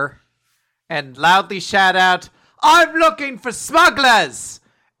corner and loudly shout out, "I'm looking for smugglers!"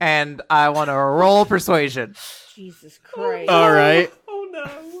 And I want to roll persuasion. Jesus Christ. All right. oh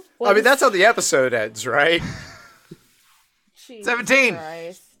no. I mean, that's how the episode ends, right? Jesus 17.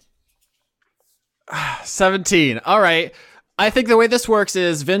 Christ. 17. All right. I think the way this works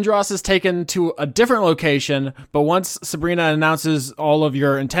is Vindros is taken to a different location, but once Sabrina announces all of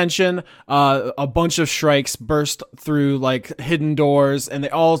your intention, a bunch of shrikes burst through like hidden doors, and they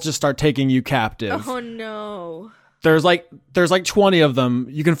all just start taking you captive. Oh no. There's like 20 of them.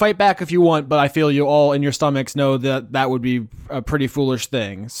 You can fight back if you want, but I feel you all in your stomachs know that that would be a pretty foolish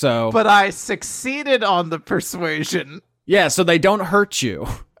thing. So, But I succeeded on the persuasion. yeah, so they don't hurt you.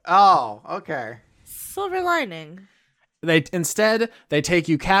 Oh, okay. Silver lining. They take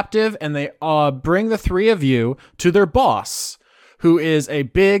you captive, and they bring the three of you to their boss, who is a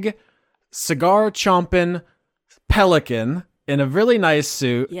big cigar chomping pelican in a really nice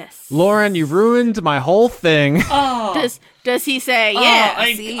suit. Yes. Lauren, you ruined my whole thing. Oh, Does he say, yeah,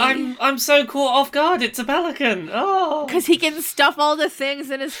 see? I'm so caught off guard. It's a pelican. Oh, Because he can stuff all the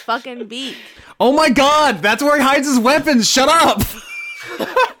things in his fucking beak. Oh my god, that's where he hides his weapons. Shut up.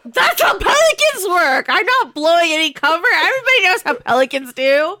 That's how pelicans work. I'm not blowing any cover. Everybody knows how pelicans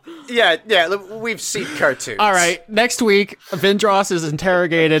do. Yeah, we've seen cartoons. All right, next week, Vindros is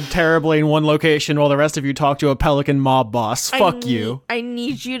interrogated terribly in one location while the rest of you talk to a pelican mob boss. Fuck you. I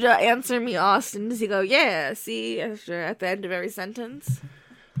need you to answer me, Austin. Does he go, yeah, see, after at the end of every sentence?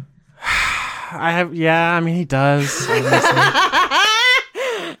 I mean, he does.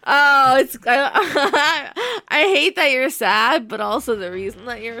 Oh, I hate that you're sad, but also the reason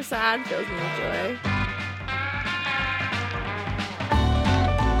that you're sad fills me with joy.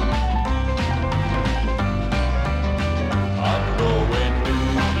 I'm going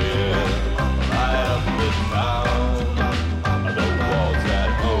nuclear, right up the town. The walls that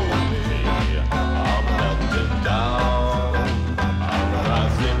hold me, I'm melting down. I'm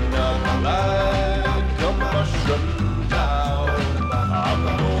rising up like a mushroom down. I'm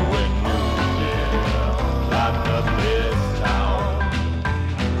going nuclear, like nothing